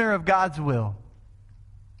center of God's will.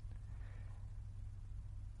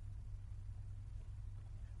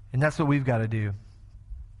 And that's what we've got to do.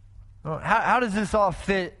 Well, how does this all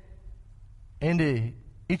fit into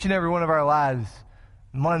each and every one of our lives?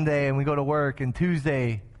 Monday, and we go to work, and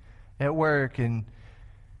Tuesday at work, and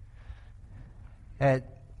at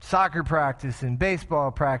soccer practice and baseball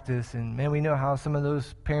practice, and man, we know how some of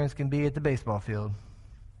those parents can be at the baseball field.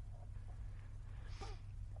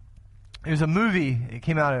 There's a movie, it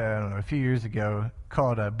came out, I don't know, a few years ago,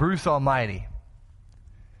 called Bruce Almighty.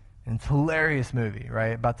 And it's a hilarious movie,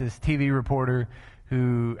 right? About this TV reporter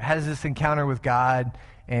who has this encounter with God,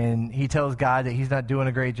 and he tells God that he's not doing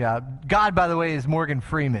a great job. God, by the way, is Morgan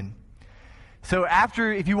Freeman. So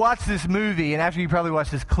if you watch this movie, and after you probably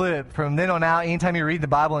watch this clip, from then on out, anytime you read the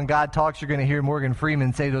Bible and God talks, you're going to hear Morgan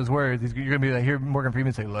Freeman say those words. You're going to be like, hear Morgan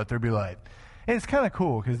Freeman say, "Let there be light." And it's kind of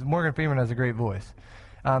cool, because Morgan Freeman has a great voice.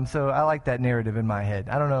 So I like that narrative in my head.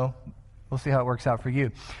 I don't know. We'll see how it works out for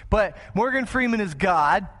you. But Morgan Freeman is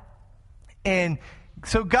God. And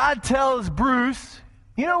so God tells Bruce,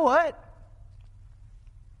 you know what?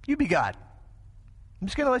 You be God. I'm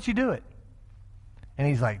just going to let you do it. And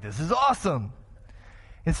he's like, this is awesome.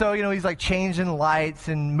 And so, he's like changing lights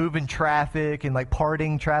and moving traffic and like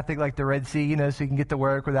parting traffic like the Red Sea, so you can get to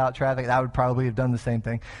work without traffic. I would probably have done the same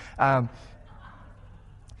thing. But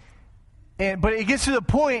it gets to the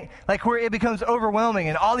point like where it becomes overwhelming,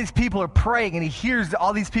 and all these people are praying, and he hears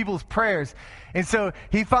all these people's prayers. And so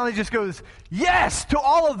he finally just goes, yes, to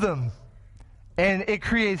all of them. And it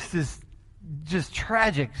creates this just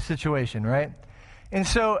tragic situation, right? And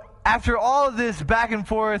so after all of this back and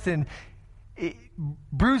forth, and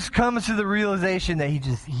Bruce comes to the realization that he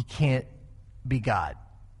can't be God.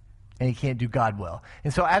 And he can't do God well.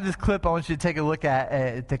 And so I have this clip I want you to take a look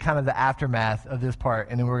at the kind of the aftermath of this part,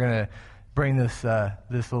 and then we're going to bring this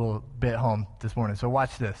little bit home this morning. So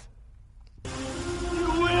watch this.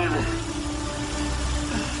 You win.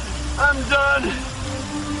 I'm done.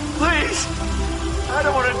 Please. I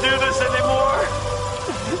don't want to do this anymore.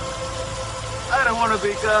 I don't want to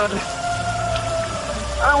be God.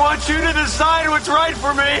 I want you to decide what's right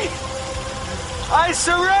for me. I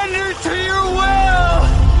surrender to your will.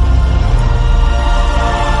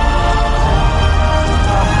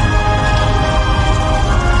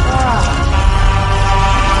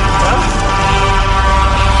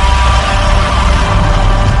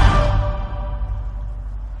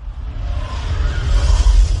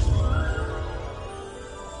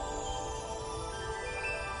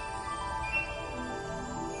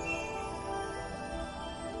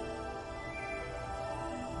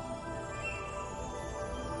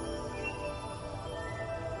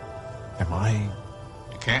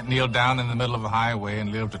 You can't kneel down in the middle of a highway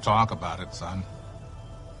and live to talk about it, son.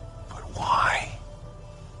 But why?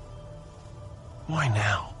 Why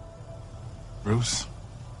now? Bruce,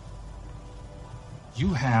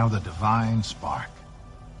 you have the divine spark.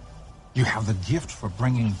 You have the gift for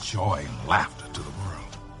bringing joy and laughter to the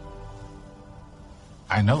world.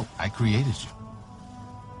 I know. I created you.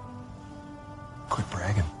 Quit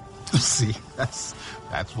bragging. See, that's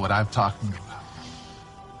what I'm talking about.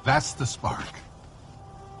 That's the spark.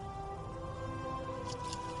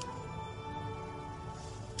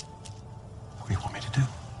 What do you want me to do?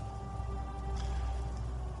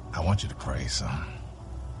 I want you to pray, son.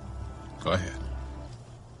 Go ahead.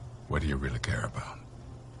 What do you really care about?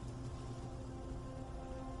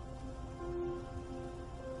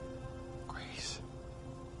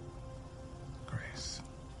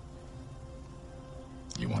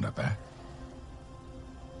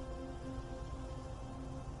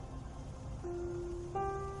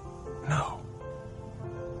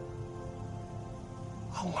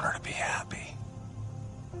 happy.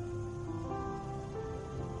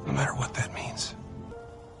 No matter what that means.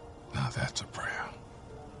 Now that's a prayer.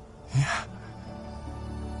 Yeah.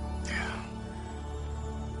 Yeah.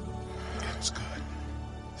 It's good.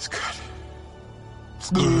 It's good.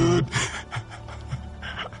 It's good.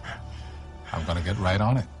 I'm gonna get right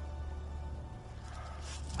on it.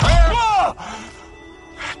 Whoa!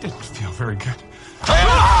 Didn't feel very good.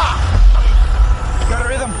 Got a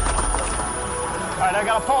rhythm. All right, I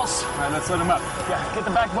got a pulse. All right, let's let him up. Yeah, get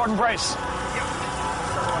the backboard and brace.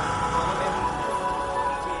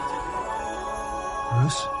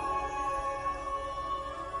 Bruce?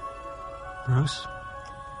 Bruce?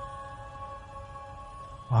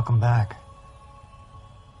 Welcome back.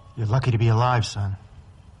 You're lucky to be alive, son.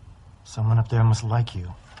 Someone up there must like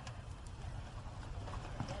you.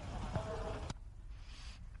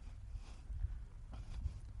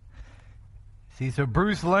 See, so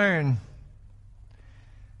Bruce learned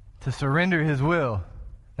to surrender his will.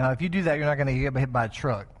 Now, if you do that, you're not going to get hit by a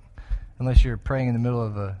truck unless you're praying in the middle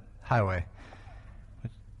of a highway,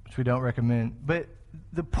 which we don't recommend. But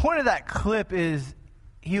the point of that clip is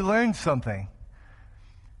he learns something.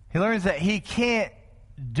 He learns that he can't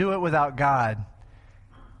do it without God.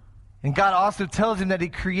 And God also tells him that he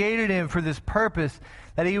created him for this purpose,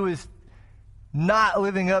 that he was not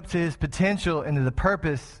living up to his potential and to the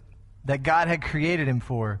purpose that God had created him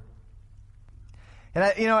for.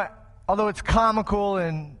 And, although it's comical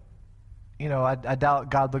and, I doubt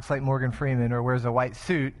God looks like Morgan Freeman or wears a white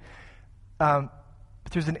suit, but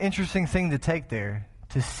there's an interesting thing to take there,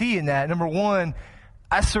 to see in that. Number one,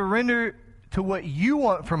 I surrender to what you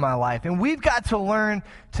want for my life. And we've got to learn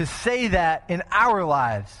to say that in our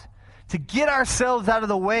lives, to get ourselves out of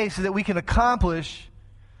the way so that we can accomplish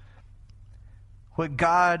what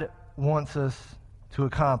God wants us to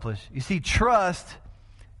accomplish. You see, trust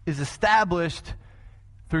is established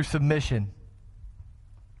through submission.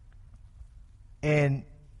 And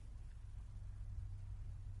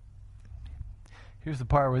here's the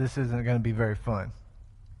part where this isn't going to be very fun.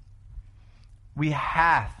 We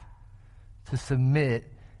have to submit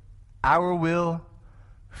our will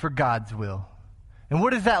for God's will. And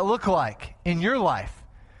what does that look like in your life?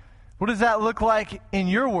 What does that look like in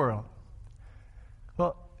your world?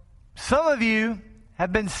 Well, some of you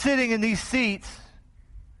have been sitting in these seats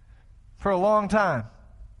for a long time.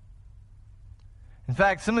 In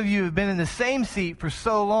fact, some of you have been in the same seat for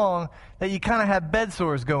so long that you kind of have bed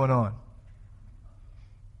sores going on.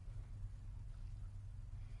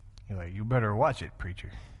 You're like, you better watch it, preacher.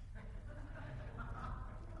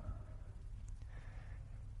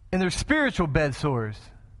 And they're spiritual bed sores.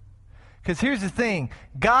 Because here's the thing.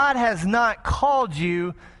 God has not called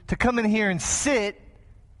you to come in here and sit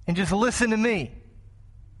and just listen to me.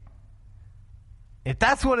 If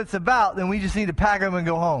that's what it's about, then we just need to pack them and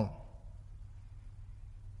go home.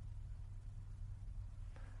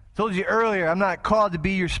 I told you earlier, I'm not called to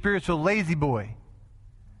be your spiritual lazy boy.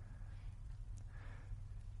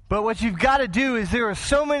 But what you've got to do is, there are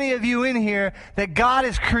so many of you in here that God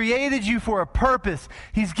has created you for a purpose.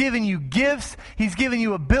 He's given you gifts, He's given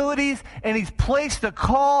you abilities, and He's placed a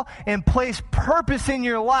call and placed purpose in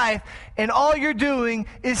your life, and all you're doing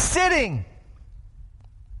is sitting.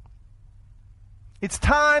 It's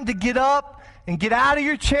time to get up and get out of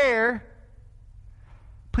your chair.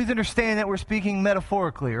 Please understand that we're speaking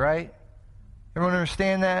metaphorically, right? Everyone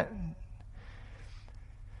understand that?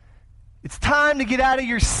 It's time to get out of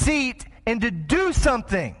your seat and to do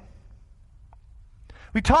something.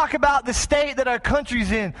 We talk about the state that our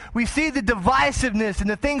country's in. We see the divisiveness and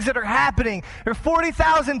the things that are happening. There are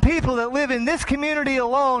 40,000 people that live in this community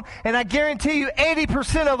alone, and I guarantee you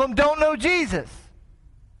 80% of them don't know Jesus.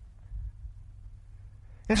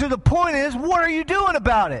 And so the point is, what are you doing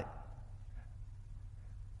about it?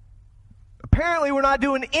 Apparently we're not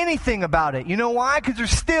doing anything about it. You know why? Because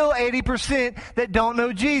there's still 80% that don't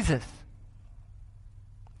know Jesus.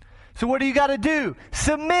 So what do you got to do?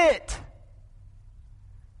 Submit.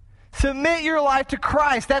 Submit your life to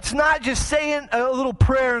Christ. That's not just saying a little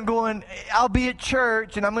prayer and going, I'll be at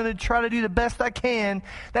church and I'm going to try to do the best I can.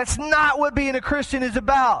 That's not what being a Christian is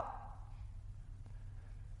about.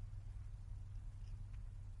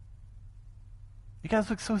 You guys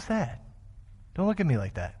look so sad. Don't look at me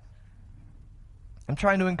like that. I'm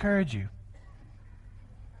trying to encourage you.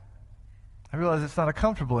 I realize it's not a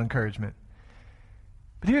comfortable encouragement.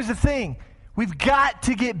 But here's the thing. We've got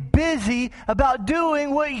to get busy about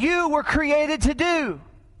doing what you were created to do.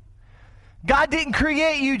 God didn't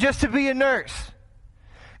create you just to be a nurse.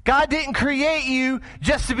 God didn't create you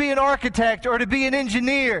just to be an architect or to be an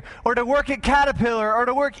engineer or to work at Caterpillar or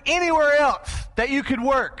to work anywhere else that you could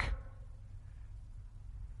work.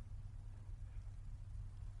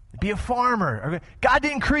 Be a farmer. God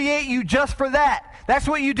didn't create you just for that. That's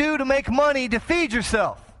what you do to make money to feed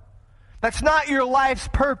yourself. That's not your life's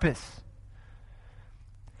purpose.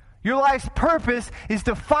 Your life's purpose is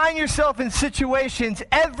to find yourself in situations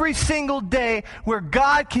every single day where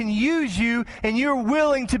God can use you and you're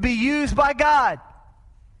willing to be used by God.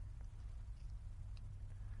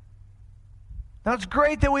 Now, it's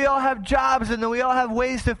great that we all have jobs and that we all have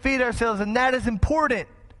ways to feed ourselves, and that is important.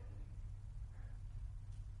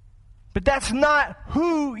 But that's not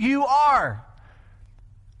who you are.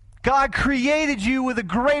 God created you with a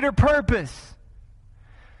greater purpose.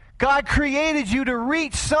 God created you to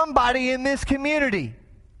reach somebody in this community.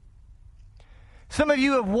 Some of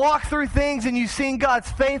you have walked through things and you've seen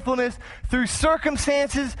God's faithfulness through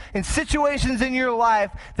circumstances and situations in your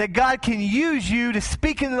life that God can use you to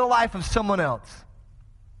speak into the life of someone else.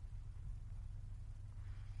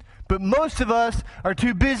 But most of us are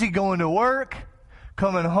too busy going to work,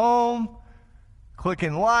 coming home,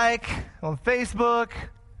 clicking like on Facebook,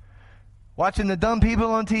 watching the dumb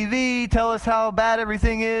people on TV tell us how bad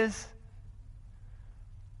everything is.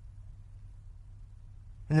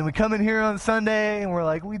 And then we come in here on Sunday and we're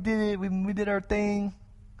like, we did it, we did our thing.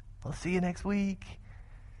 I'll see you next week.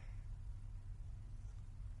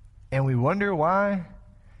 And we wonder why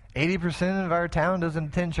 80% of our town doesn't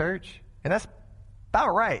attend church. And that's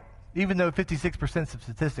about right, even though 56% of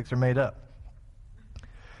statistics are made up.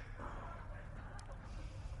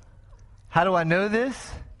 How do I know this?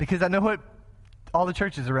 Because I know what all the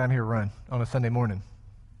churches around here run on a Sunday morning.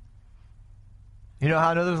 You know how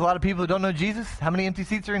I know there's a lot of people who don't know Jesus? How many empty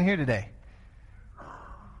seats are in here today? I'm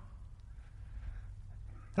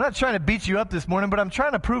not trying to beat you up this morning, but I'm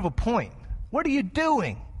trying to prove a point. What are you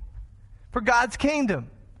doing for God's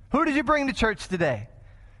kingdom? Who did you bring to church today?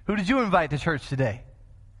 Who did you invite to church today?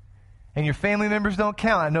 And your family members don't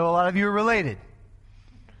count. I know a lot of you are related.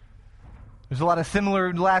 There's a lot of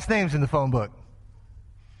similar last names in the phone book.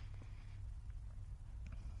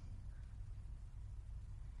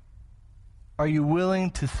 Are you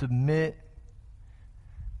willing to submit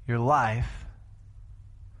your life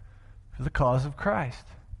for the cause of Christ?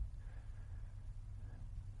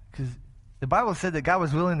 Because the Bible said that God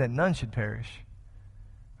was willing that none should perish,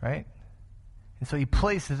 right? And so he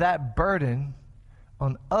places that burden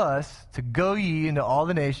on us to go ye into all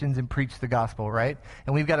the nations and preach the gospel, right?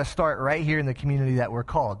 And we've got to start right here in the community that we're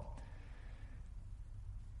called.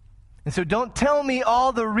 And so don't tell me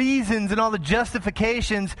all the reasons and all the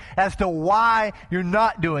justifications as to why you're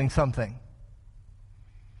not doing something.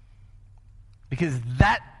 Because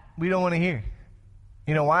that we don't want to hear.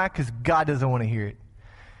 You know why? Because God doesn't want to hear it.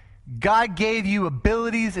 God gave you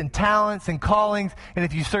abilities and talents and callings, and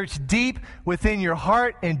if you search deep within your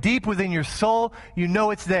heart and deep within your soul, you know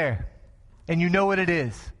it's there, and you know what it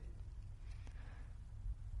is.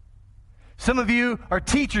 Some of you are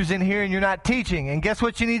teachers in here and you're not teaching, and guess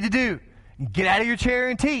what you need to do? Get out of your chair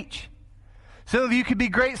and teach. Some of you could be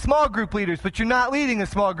great small group leaders, but you're not leading a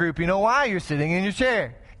small group. You know why? You're sitting in your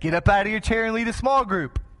chair. Get up out of your chair and lead a small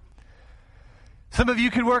group. Some of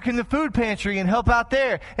you could work in the food pantry and help out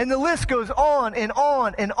there. And the list goes on and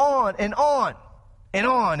on and on and on and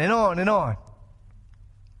on and on and on.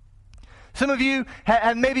 Some of you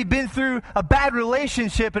have maybe been through a bad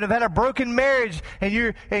relationship and have had a broken marriage,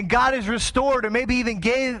 and God has restored, or maybe even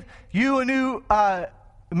gave you a new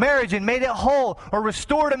marriage and made it whole, or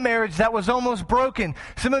restored a marriage that was almost broken.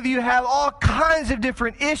 Some of you have all kinds of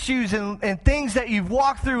different issues and things that you've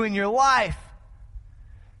walked through in your life.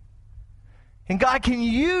 And God can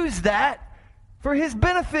use that for his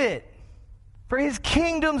benefit, for his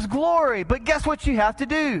kingdom's glory. But guess what you have to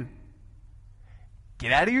do?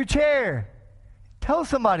 Get out of your chair. Tell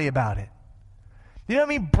somebody about it. You know how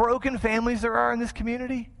many broken families there are in this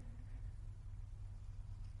community?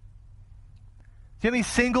 Do you know how many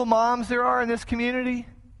single moms there are in this community?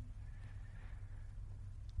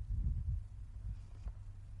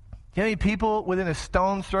 Do you know how many people within a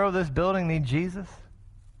stone's throw of this building need Jesus?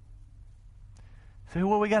 So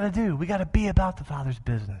what we got to do? We got to be about the Father's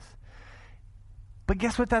business. But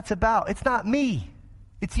guess what that's about? It's not me.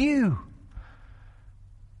 It's you.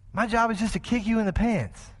 My job is just to kick you in the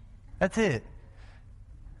pants. That's it.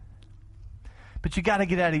 But you got to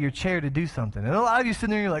get out of your chair to do something. And a lot of you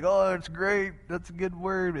sitting there, you're like, oh, it's great. That's a good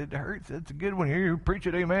word. It hurts. It's a good one. You preach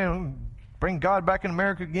it, amen. Bring God back in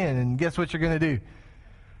America again. And guess what you're going to do?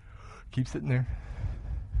 Keep sitting there.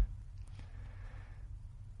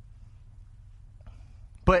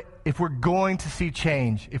 But if we're going to see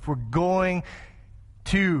change, if we're going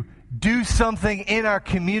to do something in our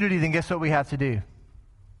community, then guess what we have to do?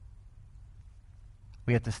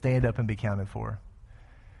 We have to stand up and be counted for.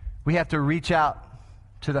 We have to reach out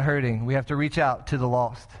to the hurting. We have to reach out to the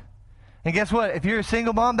lost. And guess what? If you're a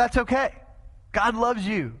single mom, that's okay. God loves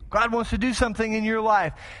you. God wants to do something in your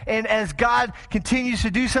life. And as God continues to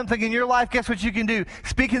do something in your life, guess what you can do?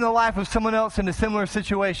 Speak in the life of someone else in a similar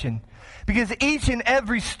situation. Because each and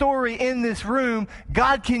every story in this room,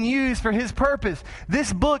 God can use for His purpose.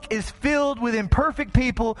 This book is filled with imperfect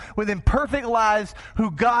people, with imperfect lives,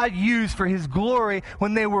 who God used for His glory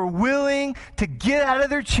when they were willing to get out of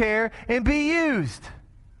their chair and be used.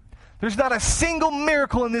 There's not a single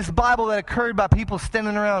miracle in this Bible that occurred by people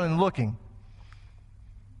standing around and looking.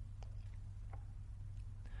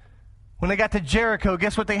 When they got to Jericho,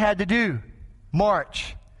 guess what they had to do?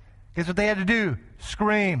 March. Guess what they had to do?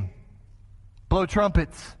 Scream. Blow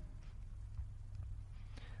trumpets.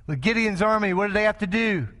 With Gideon's army, what did they have to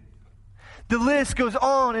do? The list goes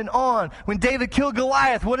on and on. When David killed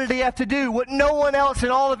Goliath, what did he have to do? What no one else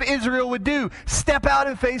in all of Israel would do. Step out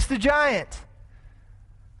and face the giant.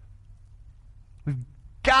 We've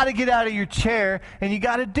got to get out of your chair, and you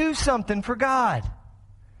got to do something for God.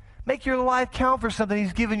 Make your life count for something.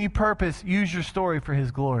 He's given you purpose. Use your story for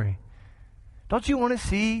His glory. Don't you want to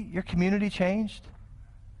see your community changed?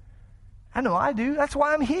 I know I do. That's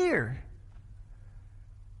why I'm here.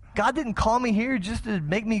 God didn't call me here just to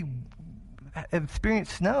make me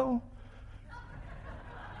experience snow.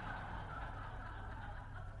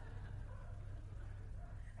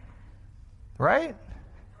 Right?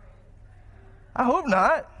 I hope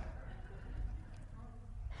not.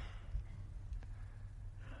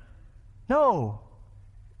 No.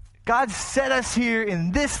 God set us here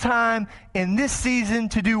in this time, in this season,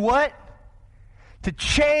 to do what? To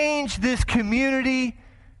change this community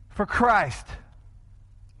for Christ.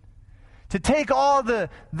 To take all the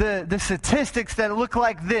statistics that look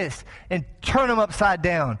like this and turn them upside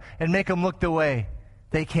down and make them look the way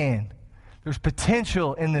they can. There's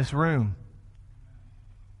potential in this room.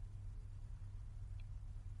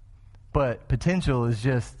 But potential is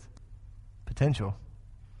just potential.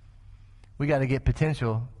 We got to get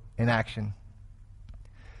potential in action.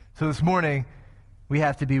 So this morning, we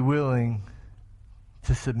have to be willing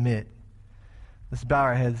to submit. Let's bow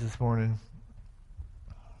our heads this morning.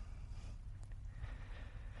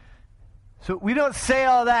 So we don't say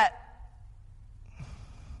all that.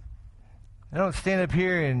 I don't stand up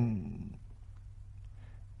here and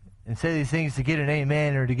say these things to get an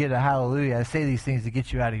amen or to get a hallelujah. I say these things to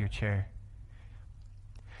get you out of your chair.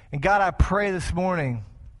 And God, I pray this morning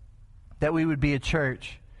that we would be a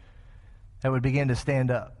church that would begin to stand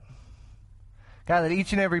up. God, that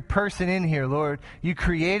each and every person in here, Lord, you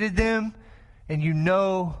created them and you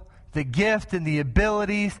know the gift and the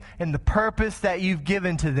abilities and the purpose that you've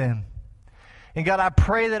given to them. And God, I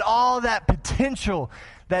pray that all that potential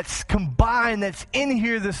that's combined, that's in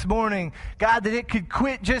here this morning, God, that it could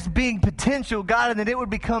quit just being potential, God, and that it would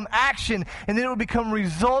become action and that it would become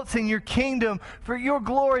results in your kingdom for your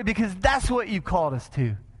glory, because that's what you've called us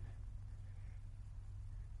to.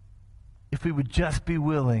 If we would just be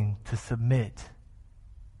willing to submit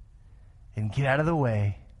and get out of the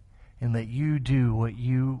way and let you do what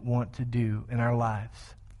you want to do in our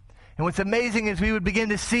lives. And what's amazing is we would begin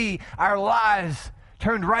to see our lives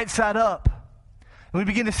turned right side up. And we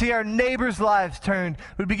begin to see our neighbors' lives turned.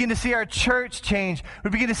 We begin to see our church change. We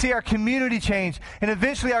begin to see our community change. And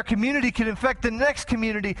eventually our community can affect the next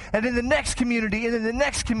community, and then the next community, and then the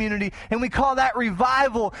next community. And we call that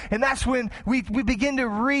revival. And that's when we begin to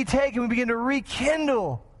retake and we begin to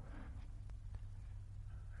rekindle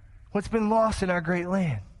what's been lost in our great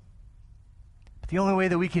land. But the only way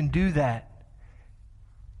that we can do that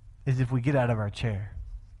is if we get out of our chair.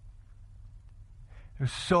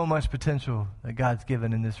 There's so much potential that God's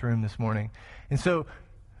given in this room this morning. And so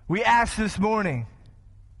we ask this morning,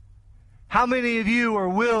 how many of you are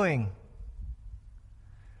willing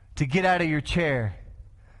to get out of your chair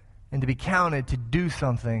and to be counted to do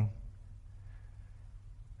something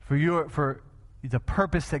for the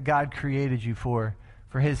purpose that God created you for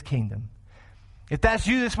His kingdom? If that's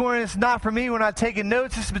you this morning, it's not for me. We're not taking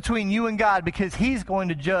notes. It's between you and God, because He's going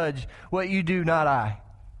to judge what you do, not I.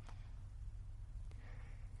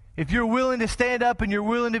 If you're willing to stand up and you're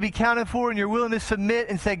willing to be counted for and you're willing to submit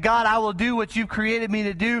and say, God, I will do what you've created me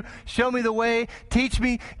to do. Show me the way. Teach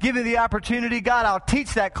me. Give me the opportunity. God, I'll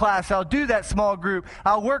teach that class. I'll do that small group.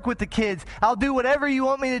 I'll work with the kids. I'll do whatever you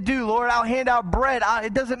want me to do, Lord. I'll hand out bread.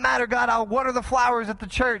 It doesn't matter, God. I'll water the flowers at the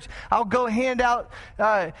church. I'll go hand out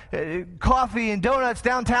coffee and donuts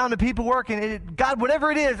downtown to people working. God,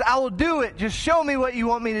 whatever it is, I will do it. Just show me what you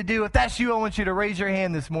want me to do. If that's you, I want you to raise your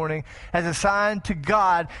hand this morning as a sign to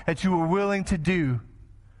God that you are willing to do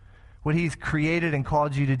what He's created and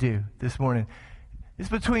called you to do this morning. It's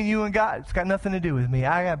between you and God. It's got nothing to do with me.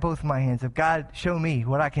 I got both my hands up. God, show me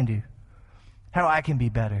what I can do, how I can be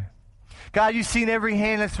better. God, you've seen every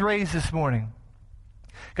hand that's raised this morning.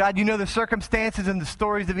 God, you know the circumstances and the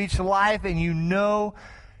stories of each life, and you know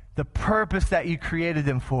the purpose that you created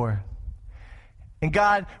them for. And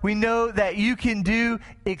God, we know that you can do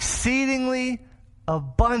exceedingly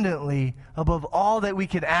abundantly above all that we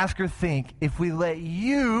can ask or think if we let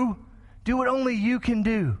you do what only you can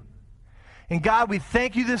do. And God, we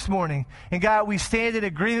thank you this morning. And God, we stand in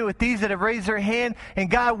agreement with these that have raised their hand. And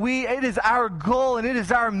God, it is our goal and it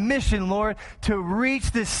is our mission, Lord, to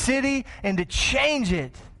reach this city and to change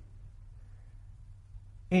it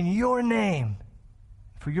in your name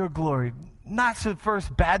for your glory. Not so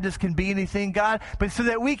First Baptist can be anything, God, but so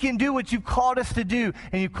that we can do what you've called us to do.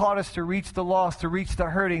 And you've called us to reach the lost, to reach the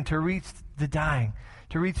hurting, to reach the dying,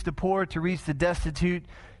 to reach the poor, to reach the destitute,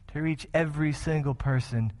 to reach every single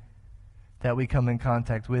person that we come in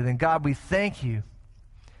contact with. And God, we thank you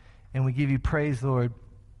and we give you praise, Lord,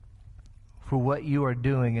 for what you are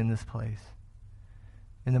doing in this place.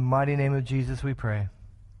 In the mighty name of Jesus we pray.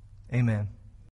 Amen.